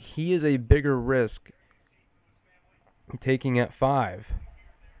he is a bigger risk taking at 5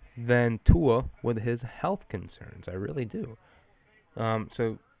 than Tua with his health concerns. I really do.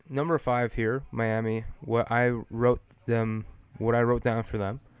 So number 5 here, Miami. What I wrote down for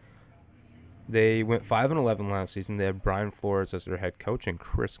them. They went 5-11 last season. They had Brian Flores as their head coach and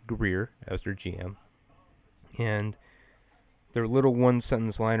Chris Greer as their GM. And their little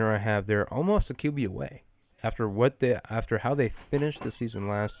one-sentence liner I have, they're almost a QB away after how they finished the season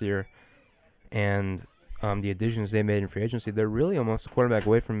last year and the additions they made in free agency. They're really almost a quarterback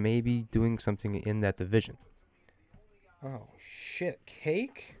away from maybe doing something in that division. Oh shit,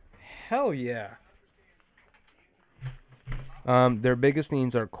 cake? Hell yeah. Their biggest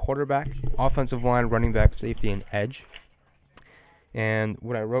needs are quarterback, offensive line, running back, safety, and edge. And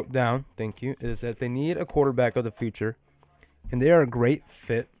what I wrote down, thank you, is that they need a quarterback of the future, and they are a great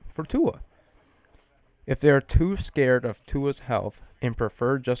fit for Tua. If they are too scared of Tua's health and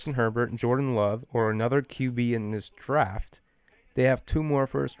prefer Justin Herbert, Jordan Love, or another QB in this draft, they have 2 more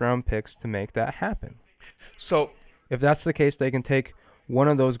first-round picks to make that happen. So, if that's the case, they can take one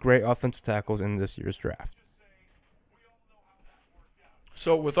of those great offensive tackles in this year's draft.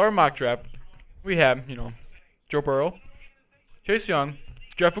 So with our mock draft, we have, Joe Burrow, Chase Young,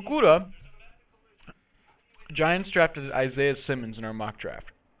 Jeff Okudah. Giants drafted Isaiah Simmons in our mock draft.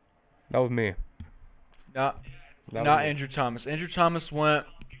 That was me. Not Andrew Thomas. Andrew Thomas went.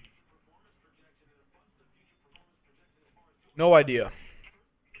 No idea.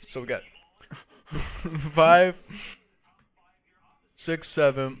 So we got 5, 6,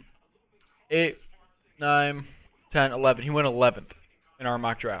 7, 8, 9, 10, 11. He went 11th in our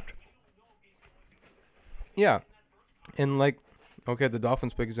mock draft. Yeah. And the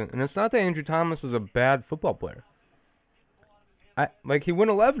Dolphins pick is in. And it's not that Andrew Thomas is a bad football player. He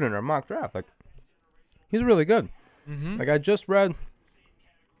went 11 in our mock draft. He's really good. Mm-hmm. I just read.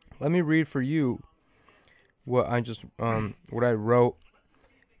 Let me read for you what I wrote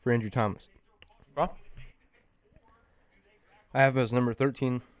for Andrew Thomas. Well, I have as number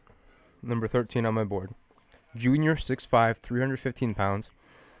 13 on my board. Junior, 6'5", 315 pounds.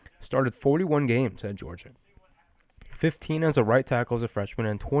 Started 41 games at Georgia. 15 as a right tackle as a freshman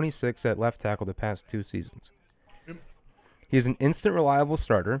and 26 at left tackle the past 2 seasons. He is an instant reliable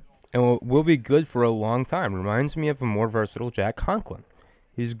starter and will be good for a long time. Reminds me of a more versatile Jack Conklin.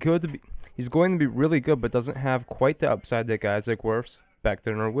 He's going to be really good, but doesn't have quite the upside that guys like Wirfs,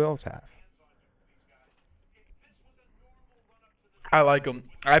 Becton, or Wills have. I like him.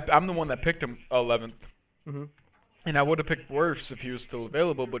 I'm the one that picked him 11th. Mm-hmm. And I would have picked Wirfs if he was still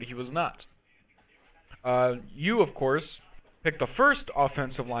available, but he was not. You, of course, picked the first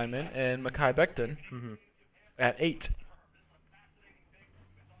offensive lineman in Mekhi Becton at 8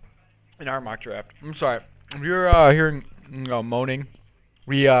 in our mock draft. I'm sorry. If you're hearing moaning,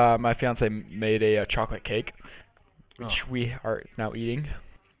 my fiance made a chocolate cake, which we are now eating.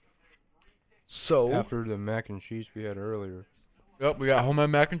 So after the mac and cheese we had earlier. Yep, we got homemade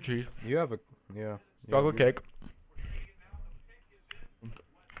mac and cheese. You have Chocolate cake.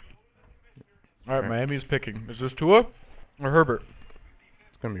 All right, Miami's picking. Is this Tua or Herbert?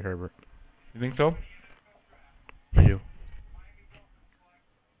 It's going to be Herbert. You think so? I do.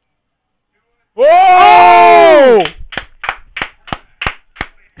 Whoa!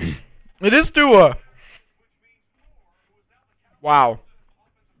 It is Tua. Wow.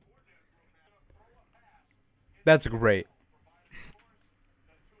 That's great.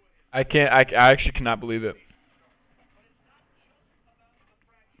 I actually cannot believe it.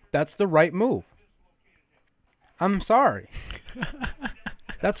 That's the right move. I'm sorry.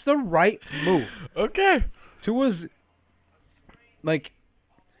 That's the right move. Okay. Tua's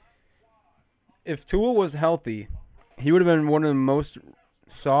if Tua was healthy, he would have been one of the most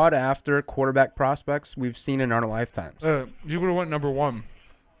sought after quarterback prospects we've seen in our lifetimes. You would have went number 1.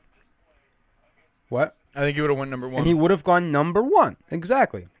 What? I think you would have went number 1. And he would have gone number 1.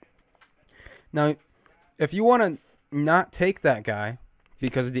 Exactly. Now, if you want to not take that guy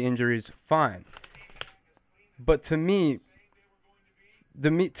because of the injuries, fine. But to me,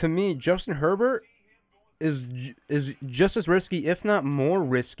 Justin Herbert is just as risky, if not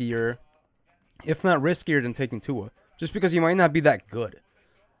riskier than taking Tua, just because he might not be that good.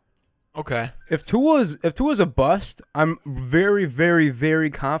 Okay. If Tua's a bust, I'm very, very,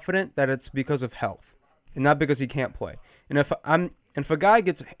 very confident that it's because of health and not because he can't play. And if a guy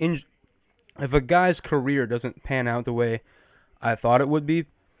gets injured, if a guy's career doesn't pan out the way I thought it would be,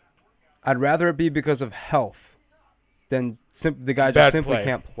 I'd rather it be because of health than the guy just simply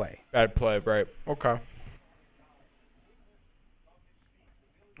can't play. Bad play, right. Okay.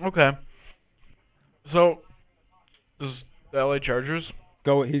 So, does the LA Chargers?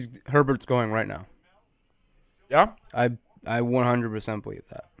 Go. Herbert's going right now. Yeah. I 100% believe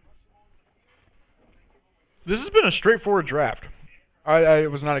that. This has been a straightforward draft. I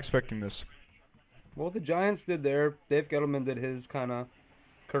was not expecting this. Well, the Giants did their. Dave Gettleman did his kind of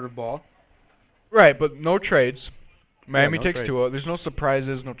curveball. Right, but no trades. Miami no takes trades. Tua. There's no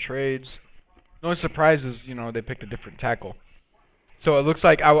surprises, no trades. The only surprise is, they picked a different tackle. So it looks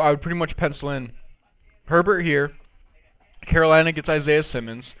like I would pretty much pencil in Herbert here. Carolina gets Isaiah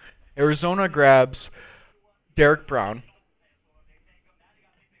Simmons. Arizona grabs Derek Brown.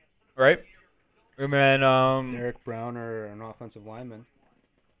 Right? And then Derek Brown or an offensive lineman.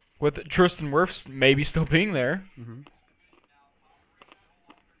 with Tristan Wirfs maybe still being there. Mm-hmm.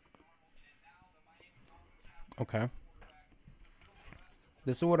 Okay.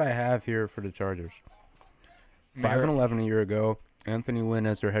 This is what I have here for the Chargers. 5-11 a year ago. Anthony Lynn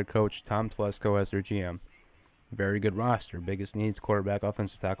as their head coach. Tom Telesco as their GM. Very good roster. Biggest needs: quarterback,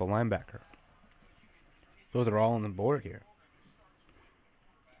 offensive tackle, linebacker. Those are all on the board here.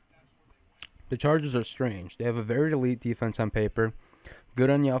 The Chargers are strange. They have a very elite defense on paper. Good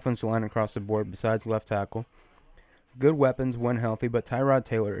on the offensive line across the board besides left tackle. Good weapons when healthy, but Tyrod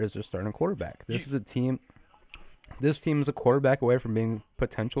Taylor is their starting quarterback. This team is a quarterback away from being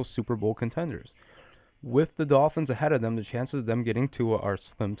potential Super Bowl contenders. With the Dolphins ahead of them, the chances of them getting Tua are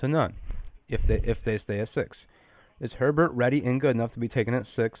slim to none if they stay at 6. Is Herbert ready and good enough to be taken at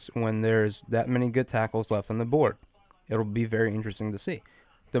 6 when there's that many good tackles left on the board? It'll be very interesting to see.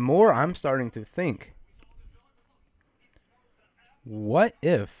 The more I'm starting to think, what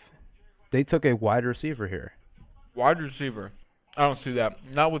if they took a wide receiver here? Wide receiver. I don't see that.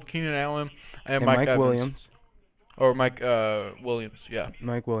 Not with Keenan Allen and Mike Evans. Williams. Or Mike Williams, yeah.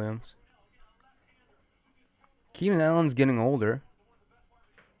 Mike Williams. Keenan Allen's getting older.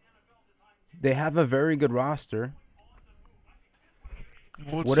 They have a very good roster.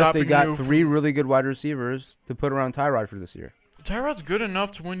 What if they got 3 really good wide receivers to put around Tyrod for this year? Tyrod's good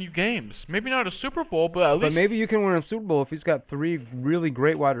enough to win you games. Maybe not a Super Bowl, but at least... But maybe you can win a Super Bowl if he's got 3 really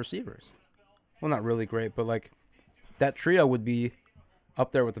great wide receivers. Well, not really great, but that trio would be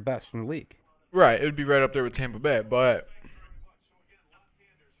up there with the best in the league. Right, it would be right up there with Tampa Bay, but...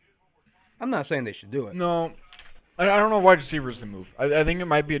 I'm not saying they should do it. No, I don't know wide receivers to move. I think it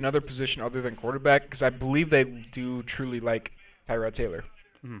might be another position other than quarterback, because I believe they do truly like Tyrod Taylor.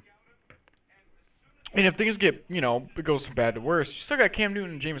 Mm-hmm. And if things get, it goes from bad to worse, you still got Cam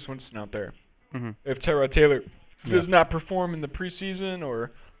Newton and Jameis Winston out there. Mm-hmm. If Tyrod Taylor does not perform in the preseason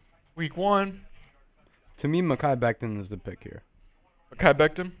or week 1. To me, Mekhi Becton is the pick here. Mekhi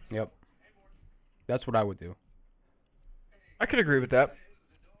Becton? Yep. That's what I would do. I could agree with that.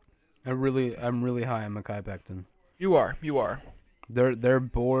 I'm really high on Mekhi Becton. You are. They're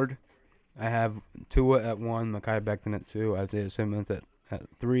bored. I have Tua at 1, Mekhi Becton at 2, Isaiah Simmons at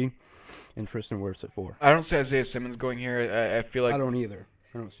 3, and Tristan Wirfs at 4. I don't see Isaiah Simmons going here. I feel like... I don't either.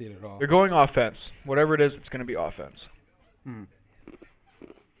 I don't see it at all. They're going offense. Whatever it is, it's going to be offense. Hmm.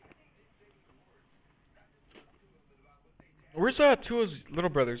 Where's Tua's little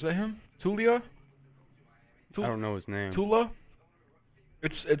brother? Is that him? Tulia? I don't know his name. Tula?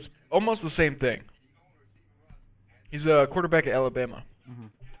 It's almost the same thing. He's a quarterback at Alabama. Mm-hmm.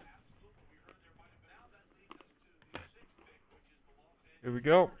 Here we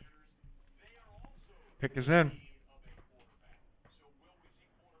go. Pick is in.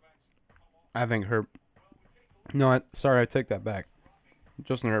 I think No, sorry, I take that back.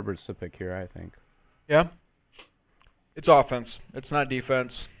 Justin Herbert's the pick here, I think. Yeah? It's offense. It's not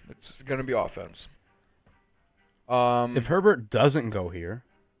defense. It's going to be offense. If Herbert doesn't go here,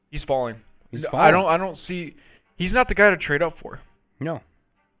 he's falling. He's falling. I don't see... He's not the guy to trade up for. No.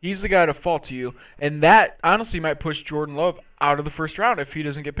 He's the guy to fall to you. And that, honestly, might push Jordan Love out of the first round if he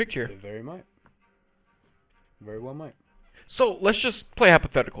doesn't get picked here. It very might. Very well might. So, let's just play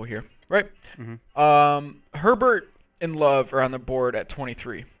hypothetical here, right? Mm-hmm. Herbert and Love are on the board at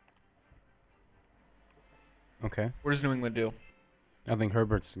 23. Okay. What does New England do? I think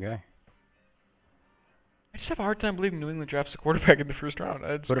Herbert's the guy. I just have a hard time believing New England drafts a quarterback in the first round.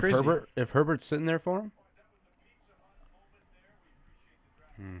 It's but crazy. if Herbert's sitting there for him,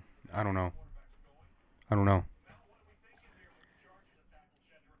 I don't know.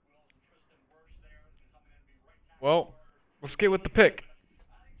 Well, let's get with the pick.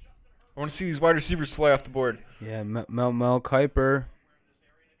 I want to see these wide receivers fly off the board. Yeah, Mel Kiper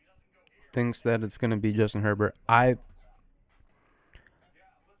thinks that it's going to be Justin Herbert. I'm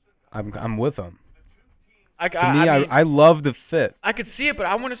with him. I love the fit. I could see it, but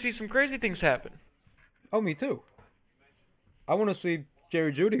I want to see some crazy things happen. Oh, me too. I want to see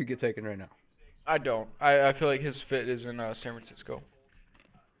Jerry Jeudy get taken right now. I don't. I feel like his fit is in San Francisco.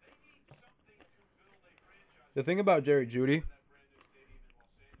 The thing about Jerry Jeudy,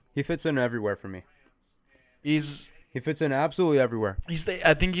 he fits in everywhere for me. He's He fits in absolutely everywhere.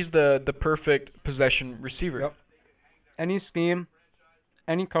 I think he's the perfect possession receiver. Yep. Any scheme,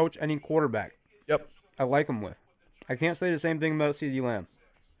 any coach, any quarterback. Yep. I like him with. I can't say the same thing about CeeDee Lamb.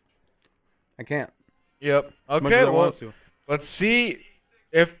 I can't. Yep. As much Okay. as I Well, want to. let's see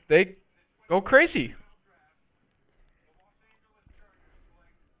if they go crazy.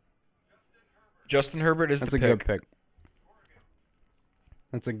 Justin Herbert is That's the a pick. good pick.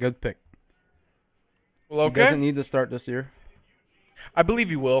 That's a good pick. Well, He okay. doesn't need to start this year. I believe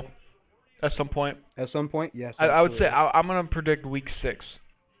he will at some point. At some point, yes. I would say absolutely. I'm going to predict week 6.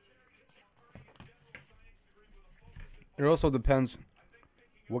 It also depends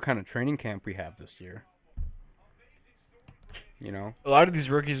what kind of training camp we have this year. You know? A lot of these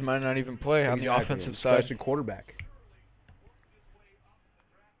rookies might not even play on the Exactly, offensive side. especially quarterback.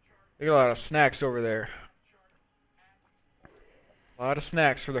 They got a lot of snacks over there. A lot of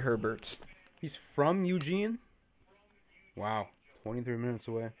snacks for the Herberts. He's from Eugene? Wow. 23 minutes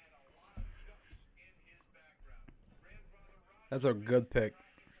away. That's a good pick.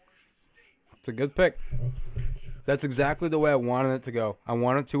 It's a good pick. That's exactly the way I wanted it to go. I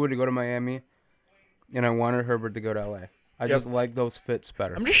wanted Tua to go to Miami, and I wanted Herbert to go to LA. I Yep. just like those fits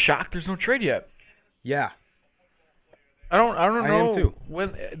better. I'm just shocked there's no trade yet. Yeah. I don't I am know too.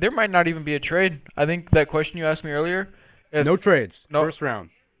 when there might not even be a trade. I think that question you asked me earlier. No trades. No. First round.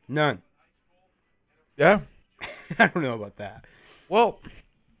 None. Yeah. I don't know about that. Well,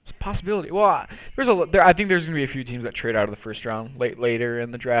 it's a possibility. Well, I think there's going to be a few teams that trade out of the first round later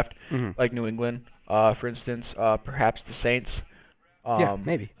in the draft, Mhm. like New England, for instance, perhaps the Saints. Yeah,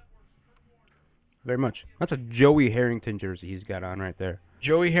 maybe. Very much. That's a Joey Harrington jersey he's got on right there.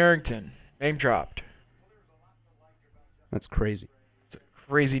 Joey Harrington, name dropped. That's crazy.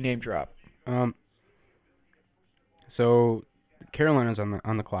 Crazy name drop. So Carolina's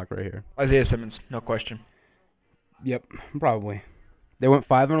on the clock right here. Isaiah Simmons, no question. Yep, probably. They went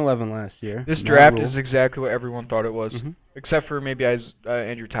 5-11 last year. This No draft rule. is exactly what everyone thought it was, Mhm. except for maybe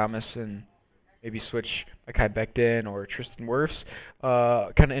Andrew Thomas and maybe switch Mekhi Becton or Tristan Wirfs,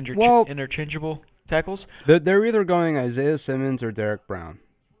 kind of Well- interchangeable tackles. They're either going Isaiah Simmons or Derek Brown.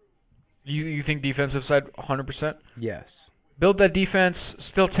 You think defensive side 100%? Yes. Build that defense,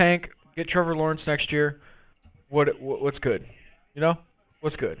 still tank, get Trevor Lawrence next year. What's good? You know?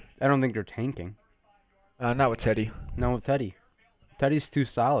 What's good? I don't think they're tanking. Not with Teddy. No, with Teddy. Teddy's too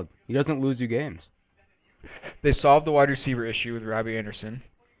solid. He doesn't lose you games. They solved the wide receiver issue with Robbie Anderson.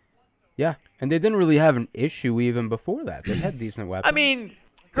 Yeah, and they didn't really have an issue even before that. They had decent weapons. I mean, They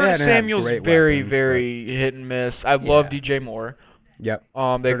Curtis hadn't had Samuel's great very, weapons, very hit and miss. I love Yeah. DJ Moore. Yep.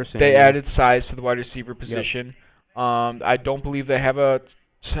 They Curtis they Samuel. added size to the wide receiver position. I don't believe they have a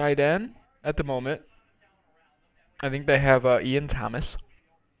tight end at the moment. I think they have Ian Thomas.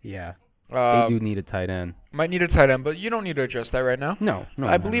 Yeah. They do Um, need a tight end. might need a tight end, but you don't need to adjust that right now. No.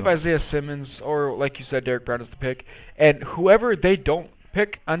 I believe Isaiah Simmons, or like you said, Derek Brown is the pick. And whoever they don't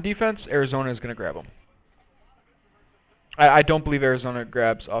pick on defense, Arizona is going to grab them. I don't believe Arizona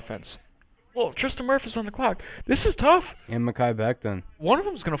grabs offense. Well, Tristan Wirfs is on the clock. This is tough. And Mekhi Becton. One of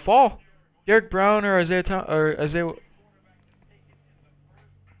them is going to fall. Derek Brown or Isaiah.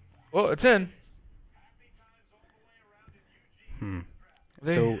 Well, it's in.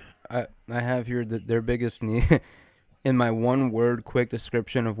 So I have here that their biggest need. In my one-word quick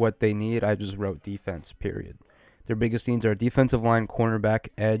description of what they need, I just wrote defense, period. Their biggest needs are defensive line, cornerback,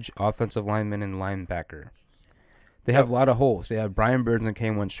 edge, offensive lineman, and linebacker. They have a lot of holes. They have Brian Burns and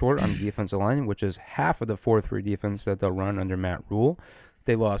came one short on the defensive line, which is half of the 4-3 defense that they'll run under Matt Rule.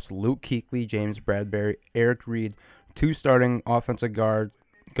 They lost Luke Kuechly, James Bradbury, Eric Reed, 2 starting offensive guards,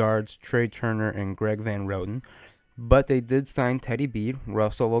 Trey Turner and Greg Van Roten. But they did sign Teddy B,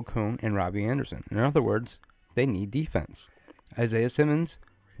 Russell Okung, and Robbie Anderson. In other words, they need defense. Isaiah Simmons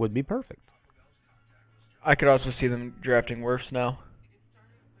would be perfect. I could also see them drafting Wirfs now.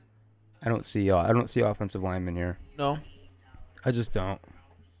 I don't see offensive linemen here. No. I just don't.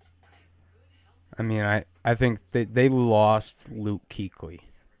 I mean, I think they lost Luke Kuechly.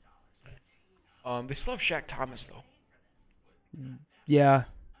 They still have Shaq Thomas though. Yeah,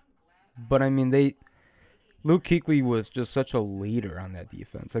 but I mean Luke Kuechly was just such a leader on that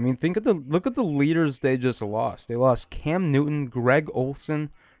defense. I mean, look at the leaders they just lost. They lost Cam Newton, Greg Olsen,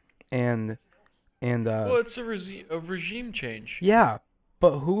 and Well, it's a regime change. yeah,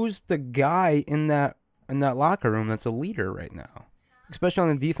 but who's the guy in that locker room that's a leader right now, especially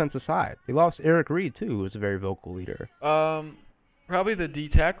on the defensive side? They lost Eric Reed too, who was a very vocal leader. Probably the D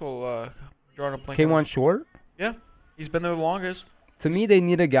tackle drawing a blank. on K1 Short? Yeah, he's been there the longest. To me, they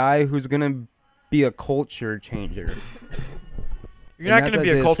need a guy who's gonna be a culture changer. You're not going to be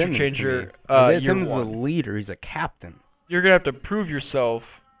a culture changer Isaiah year Simmons is one. a leader. He's a captain. You're going to have to prove yourself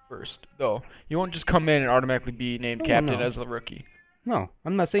first, though. You won't just come in and automatically be named captain as a rookie. No,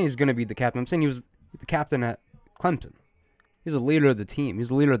 I'm not saying he's going to be the captain. I'm saying he was the captain at Clemson. He's a leader of the team. He's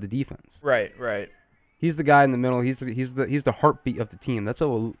the leader of the defense. Right. He's the guy in the middle. He's the heartbeat of the team. That's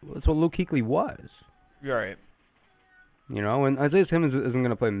what Luke Kuechly was. You're right. You know, and Isaiah Simmons isn't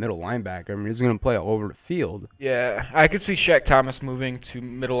going to play middle linebacker. I mean, he's going to play all over the field. Yeah, I could see Shaq Thomas moving to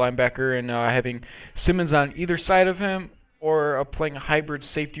middle linebacker and having Simmons on either side of him, or playing a hybrid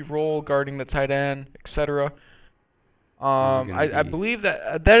safety role, guarding the tight end, etc. I believe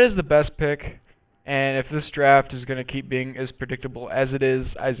that is the best pick, and if this draft is going to keep being as predictable as it is,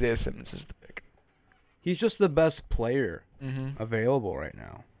 Isaiah Simmons is the pick. He's just the best player available right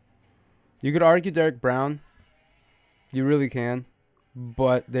now. You could argue Derek Brown. You really can,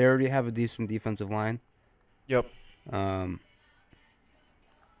 but they already have a decent defensive line. Yep. I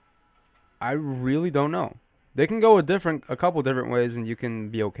really don't know. They can go a couple different ways, and you can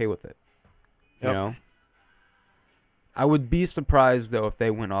be okay with it. You know. I would be surprised though if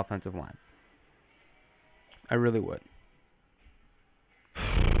they went offensive line. I really would.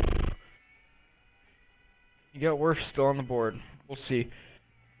 You got Wirfs still on the board. We'll see.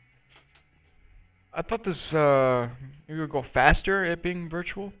 I thought this maybe would go faster at being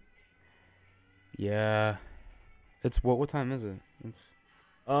virtual. Yeah. It's what time is it?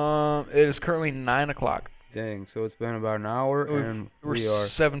 It is currently 9 o'clock. Dang, so it's been about an hour and we are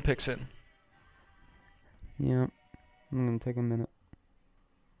 7 picks in. Yeah. I'm gonna take a minute.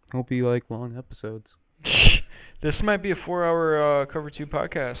 Hope you like long episodes. This might be a 4-hour Cover 2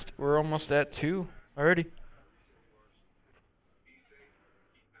 podcast. We're almost at 2 already.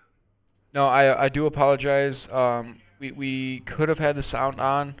 No, I do apologize. We could have had the sound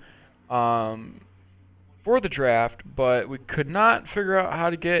on for the draft, but we could not figure out how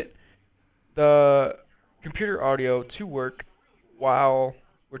to get the computer audio to work while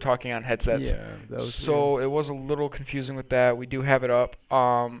we're talking on headsets. Yeah, that was so it was a little confusing with that. We do have it up,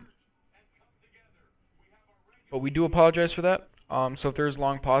 but we do apologize for that. So if there's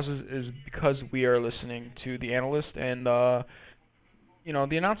long pauses, is because we are listening to the analyst and the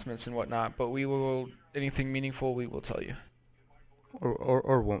announcements and whatnot, but we will, anything meaningful, we will tell you.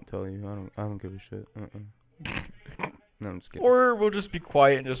 Or won't tell you. I don't give a shit. No, I'm just kidding. Or we'll just be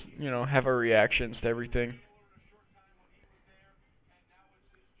quiet and just, have our reactions to everything.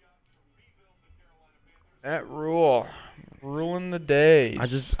 That Rule. Ruling the day.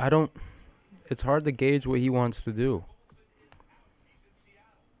 It's hard to gauge what he wants to do.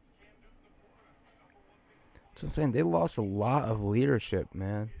 So I'm saying they lost a lot of leadership,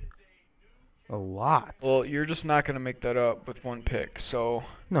 man. A lot. Well, you're just not going to make that up with one pick, so...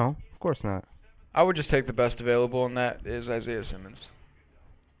 No, of course not. I would just take the best available, and that is Isaiah Simmons.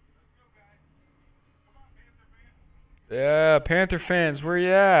 Yeah, Panther fans, where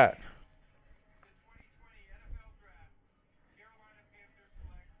you at?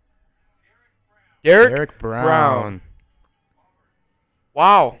 Derek Brown.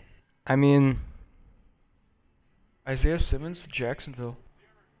 Wow. I mean... Isaiah Simmons to Jacksonville.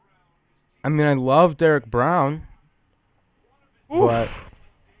 I mean, I love Derek Brown, but...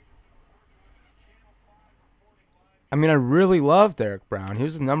 I mean, I really love Derek Brown. He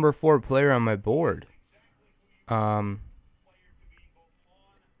was the number 4 player on my board. I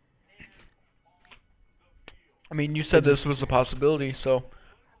mean, you said this was a possibility, so...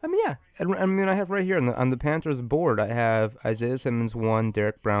 I mean, yeah. I mean, I have right here on the Panthers board, I have Isaiah Simmons 1,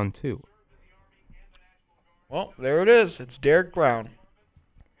 Derek Brown 2. Well, there it is. It's Derek Brown.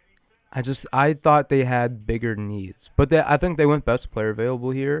 I thought they had bigger needs. But I think they went best player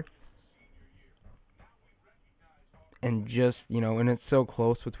available here. And just, and it's so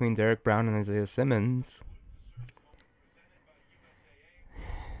close between Derek Brown and Isaiah Simmons.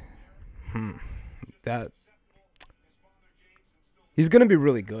 He's going to be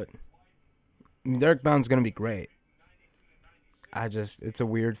really good. I mean, Derek Brown's going to be great. It's a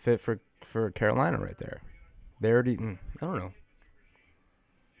weird fit for Carolina right there. They already, I don't know.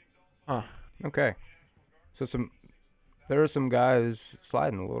 Huh. Okay. So there are some guys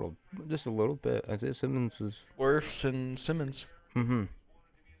sliding just a little bit. Isaiah Simmons is... Wirfs and Simmons. Mm-hmm.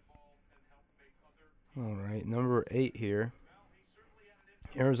 All right, number 8 here.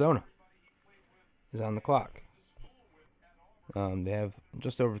 Arizona is on the clock. They have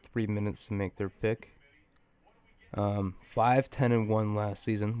just over 3 minutes to make their pick. 5-10-1 last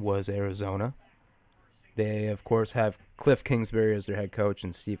season was Arizona. They, of course, have Cliff Kingsbury as their head coach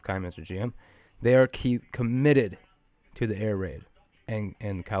and Steve Keim as their GM. They are committed to the air raid and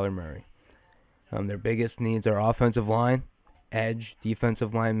Kyler Murray. Their biggest needs are offensive line, edge,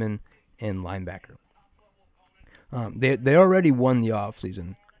 defensive lineman, and linebacker. They already won the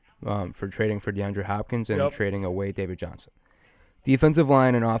offseason for trading for DeAndre Hopkins and trading away David Johnson. Defensive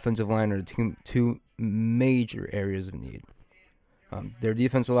line and offensive line are two major areas of need. Their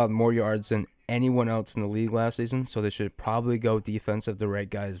defense allowed more yards than anyone else in the league last season, so they should probably go defensive. The right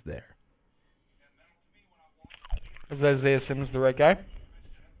guy is there. Is Isaiah Simmons the right guy?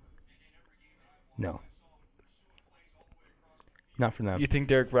 No. Not for them. You think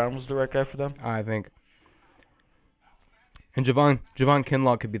Derek Brown was the right guy for them? I think. And Javon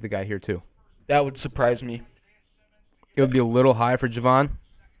Kinlaw could be the guy here, too. That would surprise me. It would be a little high for Javon.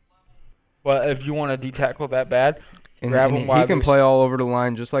 But if you want to D-tackle that bad, grab him. He can play all over the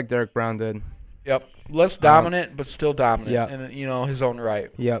line just like Derek Brown did. Yep. Less dominant, but still dominant. Yep. And, his own right.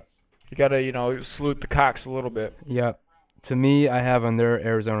 Yep. You got to, salute the Cox a little bit. Yep. To me, I have on their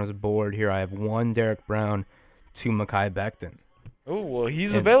Arizona's board here, I have 1 Derek Brown, 2 Mekhi Becton. Oh, well,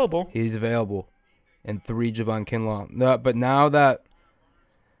 he's available. He's available. And 3 Javon Kinlaw. No, but now that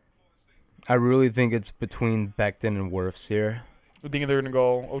I really think it's between Becton and Wirfs here. You think they're going to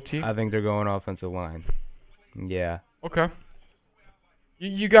go OT? I think they're going offensive line. Yeah. Okay.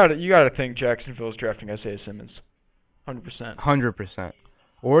 You got to think Jacksonville's drafting Isaiah Simmons. 100%. 100%.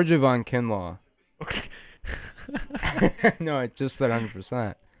 Or Javon Kinlaw. Okay. No, I just said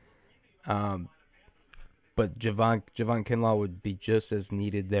 100%. But Javon Kinlaw would be just as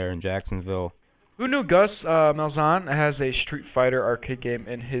needed there in Jacksonville. Who knew Gus Malzahn has a Street Fighter arcade game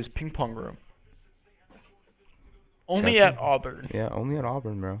in his ping pong room? Only at Auburn. Yeah, only at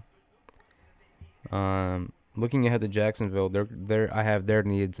Auburn, bro. Looking ahead to Jacksonville, I have their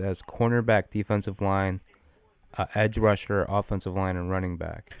needs as cornerback, defensive line, edge rusher, offensive line, and running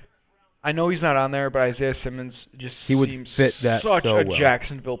back. I know he's not on there, but Isaiah Simmons seems fit that such so a well.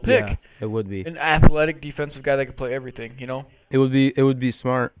 Jacksonville pick. Yeah, it would be. An athletic defensive guy that could play everything, It would be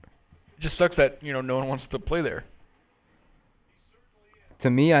smart. It just sucks that, no one wants to play there. To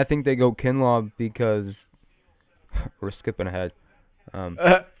me, I think they go Kinlaw because we're skipping ahead.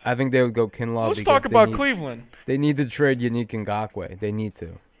 I think they would go Kinlaw Let's because talk about Cleveland. They need to trade Yannick Ngakoue. They need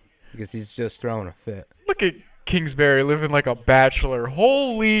to. Because he's just throwing a fit. Look at Kingsbury living like a bachelor.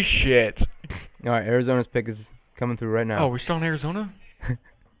 Holy shit. All right, Arizona's pick is coming through right now. Oh, we're still in Arizona?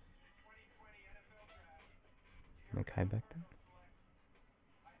 Mekhi Becton?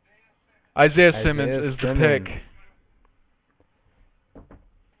 Isaiah Simmons is the pick.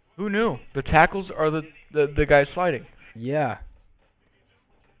 Who knew? The tackles are the guys sliding. Yeah.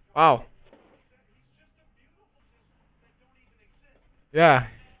 Wow. Yeah.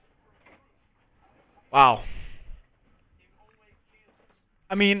 Wow.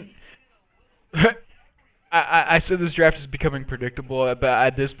 I mean, I said this draft is becoming predictable, but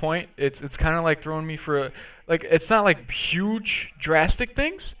at this point, it's kind of like throwing me for it's not like huge, drastic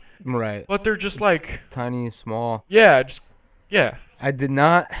things. Right. But they're just like tiny, small. Yeah, I did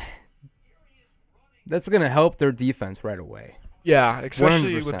not. That's going to help their defense right away. Yeah,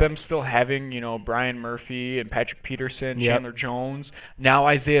 especially 100%. with them still having, Brian Murphy and Patrick Peterson, Chandler Jones, now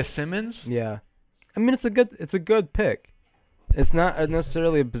Isaiah Simmons. Yeah. I mean, it's a good pick. It's not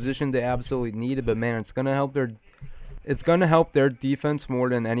necessarily a position they absolutely needed, but man, it's going to help their defense more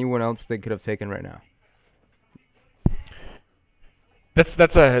than anyone else they could have taken right now. That's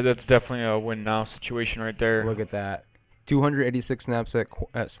definitely a win now situation right there. Look at that. 286 snaps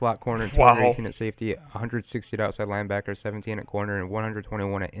at slot corner, Wow. 218 at safety, 160 at outside linebacker, 17 at corner, and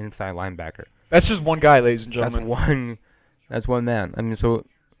 121 at inside linebacker. That's just one guy, ladies and gentlemen. That's one man. I mean, so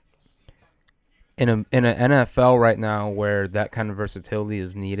in an NFL right now where that kind of versatility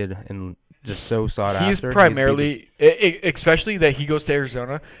is needed and just so sought after. He's primarily, especially that he goes to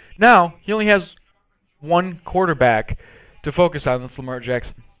Arizona. Now he only has one quarterback to focus on. That's Lamar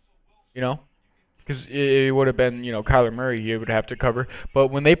Jackson. Because it would have been, Kyler Murray he would have to cover. But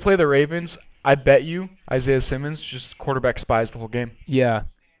when they play the Ravens, I bet you Isaiah Simmons just quarterback spies the whole game. Yeah,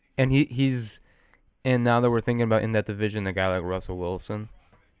 and and now that we're thinking about in that division, a guy like Russell Wilson.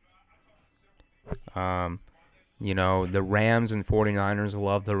 The Rams and 49ers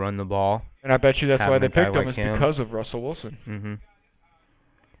love to run the ball. And I bet you that's why they picked him, like is because of Russell Wilson. Mhm.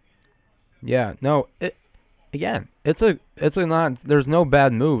 Yeah, no, there's no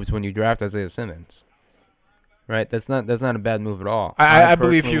bad moves when you draft Isaiah Simmons. Right? That's not a bad move at all. I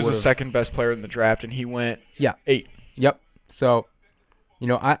believe he was the second best player in the draft and he went 8. Yep. So,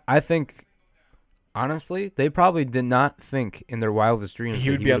 I think honestly, they probably did not think in their wildest dreams he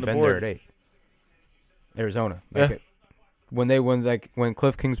would that be he on would the have been board there at 8. Arizona. Yeah. When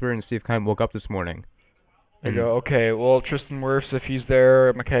Cliff Kingsbury and Steve Keim woke up this morning. They And go, okay, well, Tristan Wirfs if he's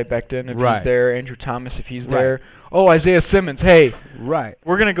there, Mekhi Becton if Right. he's there, Andrew Thomas if he's Right. there. Oh, Isaiah Simmons. Hey, Right.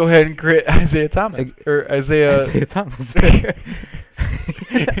 we're going to go ahead and create Isaiah Thomas. Or Isaiah... Isaiah Thomas.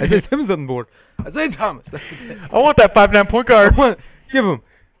 Isaiah Simmons on the board. Isaiah Thomas. I want that 5'9" point guard. Give him.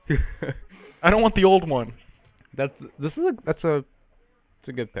 I don't want the old one. That's a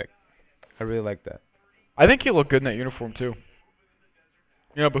good pick. I really like that. I think he'll look good in that uniform, too.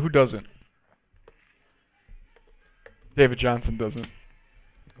 Yeah, but who doesn't? David Johnson doesn't.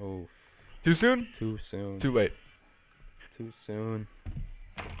 Oh. Too soon? Too soon. Too late. Too soon.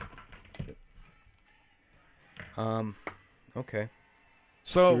 Okay.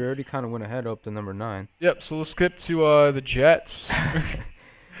 So we already kind of went ahead up to number 9. Yep. So let's skip to the Jets.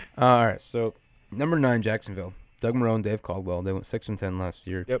 All right. So number 9, Jacksonville. Doug Marrone, Dave Caldwell. They went 6-10 last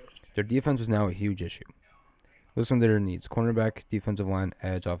year. Yep. Their defense is now a huge issue. Listen to their needs: cornerback, defensive line,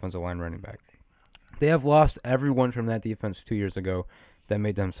 edge, offensive line, running back. They have lost everyone from that defense 2 years ago that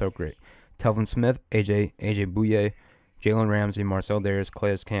made them so great. Telvin Smith, AJ Bouye, Jalen Ramsey, Marcel Darius,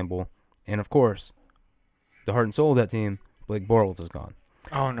 Calais Campbell, and of course, the heart and soul of that team, Blake Bortles is gone.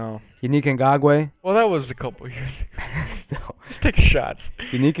 Oh no. Unique Ngakoue. Well, that was a couple years ago. No. Just take shots.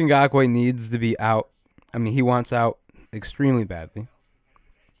 Unique Ngakoue needs to be out. I mean, he wants out extremely badly.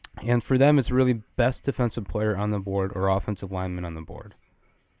 And for them, it's really best defensive player on the board or offensive lineman on the board.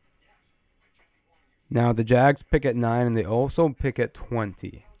 Now, the Jags pick at 9, and they also pick at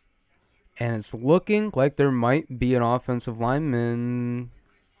 20. And it's looking like there might be an offensive lineman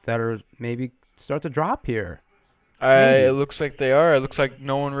that are maybe start to drop here. It looks like they are. It looks like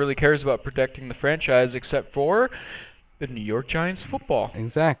no one really cares about protecting the franchise except for the New York Giants football.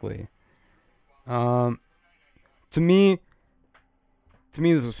 Exactly. To me,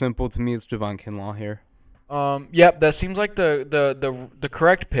 this is simple. To me, it's Javon Kinlaw here. Yep, that seems like the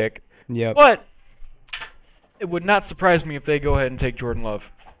correct pick. Yep. But it would not surprise me if they go ahead and take Jordan Love.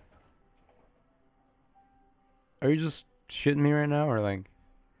 Are you just shitting me right now, or like?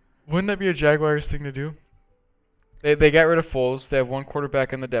 Wouldn't that be a Jaguars thing to do? They got rid of Foles. They have one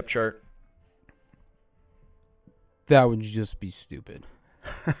quarterback on the depth chart. That would just be stupid.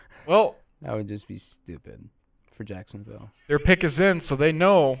 Well, that would just be stupid for Jacksonville. Their pick is in, so they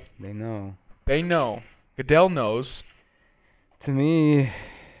know. They know. They know. Goodell knows. To me,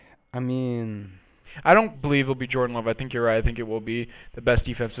 I mean, I don't believe it'll be Jordan Love. I think you're right. I think it will be the best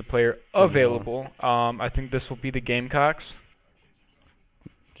defensive player available. I think this will be the Gamecocks.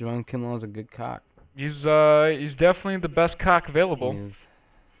 Javon Kinlaw is a good cock. He's definitely the best cock available. He is.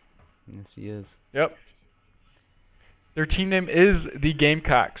 Yes, he is. Yep. Their team name is the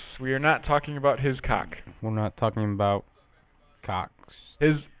Gamecocks. We are not talking about his cock. We're not talking about cocks.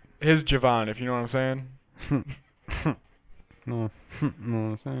 His Javon, if you know what I'm saying. No, what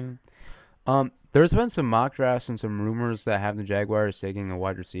I'm saying. There's been some mock drafts and some rumors that have the Jaguars taking a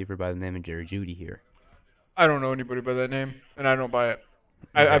wide receiver by the name of Jerry Jeudy here. I don't know anybody by that name, and I don't buy it.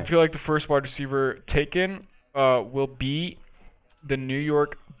 Okay. I feel like the first wide receiver taken will be the New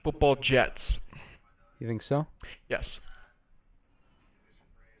York Football Jets. You think so? Yes.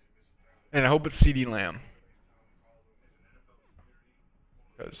 And I hope it's CeeDee Lamb.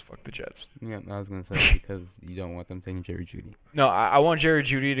 Because fuck the Jets. Yeah, I was going to say because you don't want them taking Jerry Jeudy. No, I want Jerry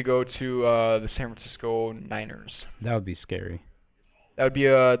Jeudy to go to the San Francisco Niners. That would be scary. That would be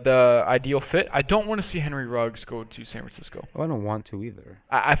the ideal fit. I don't want to see Henry Ruggs go to San Francisco. Well, I don't want to either.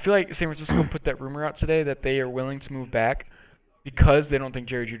 I feel like San Francisco put that rumor out today that they are willing to move back because they don't think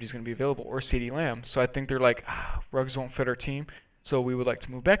Jerry Jeudy is going to be available, or CeeDee Lamb. So I think they're like, Ruggs won't fit our team, so we would like to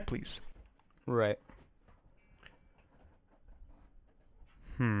move back, please. Right.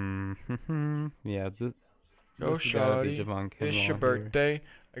 Yeah, this Go, has gotta be shawty. Javon Kinlaw It's your here. birthday.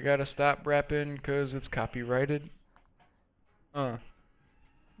 I got to stop rapping because it's copyrighted.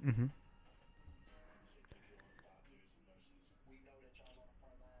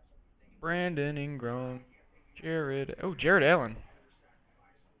 Brandon Ingram. Jared Allen.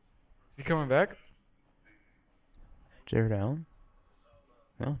 He coming back? Jared Allen?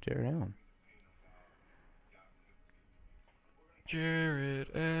 No, Jared Allen. Jared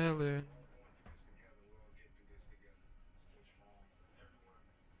Allen.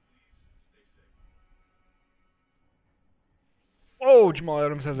 Oh, Jamal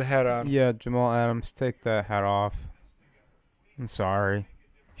Adams has a hat on. Yeah, Jamal Adams, take that hat off. I'm sorry.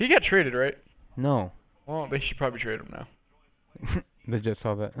 He got traded, right? No. Well, they should probably trade him now. They just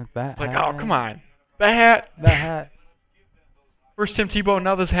saw that Like, hat. oh, come on. That hat. That hat. First Tim Tebow,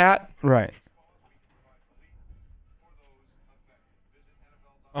 now this hat. Right.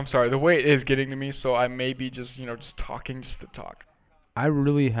 I'm sorry, the weight is getting to me, so I may be just, just talking just to talk. I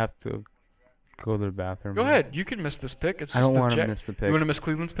really have to go to the bathroom. Go ahead, you can miss this pick. It's I don't just want to Jet. miss the pick. You want to miss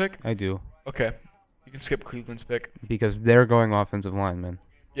Cleveland's pick? I do. Okay, you can skip Cleveland's pick. Because they're going offensive lineman.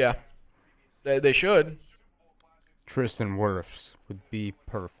 Yeah, they should. Tristan Wirfs would be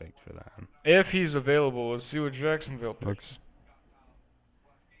perfect for that. If he's available, let's see what Jacksonville picks. Looks.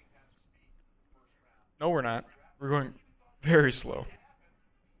 No, we're not. We're going very slow.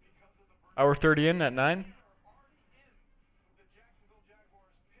 Hour 30 in at 9.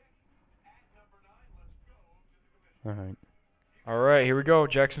 All right. All right, here we go.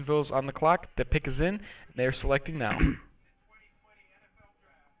 Jacksonville's on the clock. The pick is in. They're selecting now.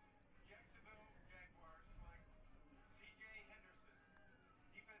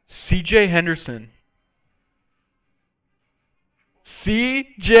 C.J. Henderson.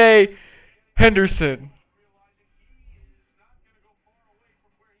 C.J. Henderson.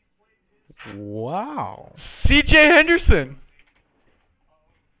 Wow. C.J. Henderson.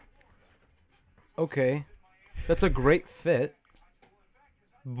 Okay. That's a great fit.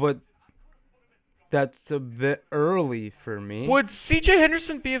 But that's a bit early for me. Would C.J.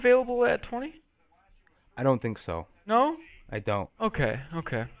 Henderson be available at 20? I don't think so. No? I don't. Okay.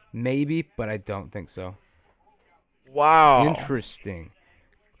 Maybe, but I don't think so. Wow. Interesting.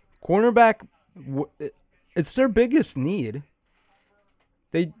 Cornerback, it's their biggest need.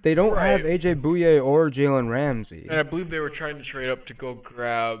 They don't have A.J. Bouye or Jalen Ramsey. And I believe they were trying to trade up to go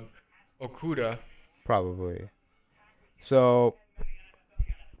grab Okuda. Probably. So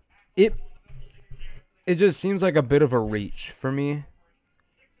it just seems like a bit of a reach for me.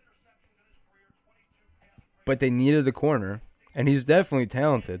 But they needed a corner, and he's definitely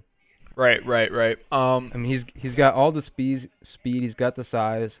talented. Right. I mean, he's got all the speed. He's got the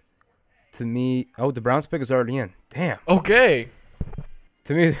size. To me, the Browns pick is already in. Damn. Okay.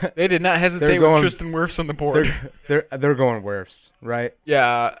 To me, They did not hesitate with Tristan Wirfs on the board. They're going Wirfs, right?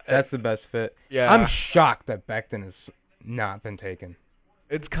 Yeah. That's the best fit. Yeah. I'm shocked that Becton has not been taken.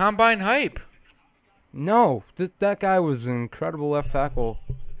 It's combine hype. No, that guy was an incredible left tackle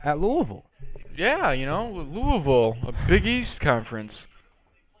at Louisville. Yeah, Louisville, a Big East conference,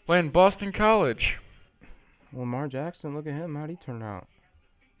 playing Boston College. Lamar Jackson, look at him. How'd he turn out?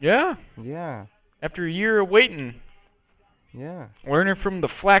 Yeah. Yeah. After a year of waiting. Yeah. Learning from the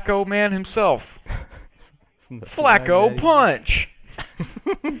Flacco man himself. The Flacco punch.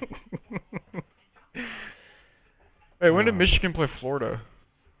 Hey, when did Michigan play Florida?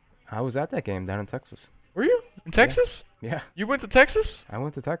 I was at that game down in Texas. Were you? In Texas? Yeah. You went to Texas? I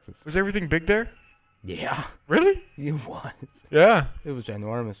went to Texas. Was everything big there? Yeah. Really? It was. Yeah. It was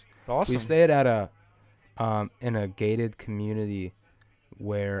ginormous. Awesome. We stayed at in a gated community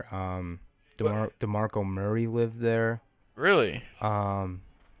where DeMarco Murray lived there. Really?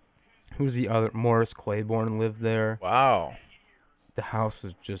 Who's the other? Morris Claiborne lived there. Wow. The house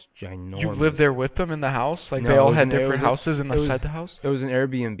was just ginormous. You lived there with them in the house? Like No, they all it had was different houses inside the house? It was an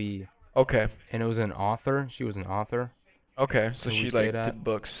Airbnb. Okay. And it was an author. She was an author. Okay, so we she stayed did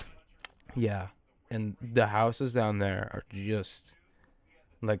books. Yeah. And the houses down there are just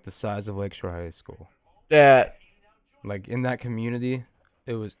like the size of Lakeshore High School. That. Like in that community,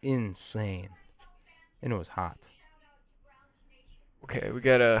 it was insane. And it was hot. Okay, we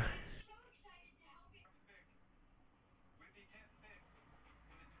gotta.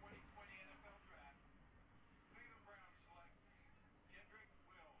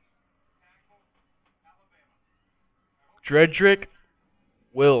 Jedrick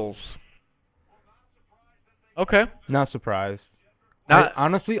Wills. Okay. Not surprised. Not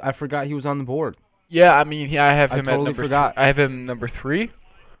honestly, I forgot he was on the board. Yeah, I mean, I have him I totally at number. forgot. I have him number 3.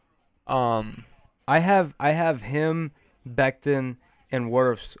 I have him, Becton, and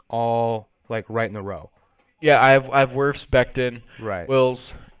Wirfs all like right in a row. Yeah, I have Wirfs, Becton, Right. Wills,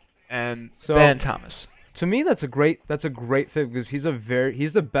 and So, Ben Thomas. To me, that's a great fit because he's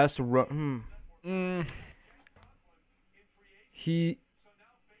the best.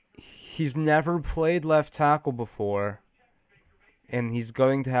 He's never played left tackle before, and he's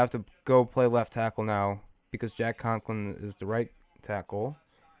going to have to go play left tackle now because Jack Conklin is the right tackle.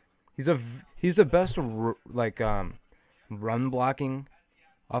 He's the best run blocking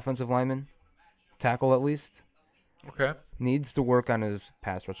offensive lineman, tackle at least. Okay. Needs to work on his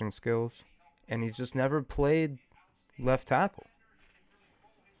pass rushing skills, and he's just never played left tackle.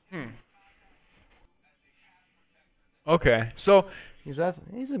 Okay, so He's a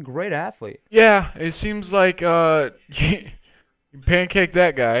great athlete. yeah, it seems like you pancake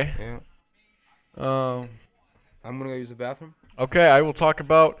that guy. Yeah. I'm gonna go use the bathroom. Okay, I will talk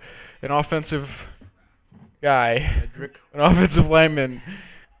about an offensive guy, an offensive lineman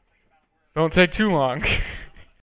Don't take too long.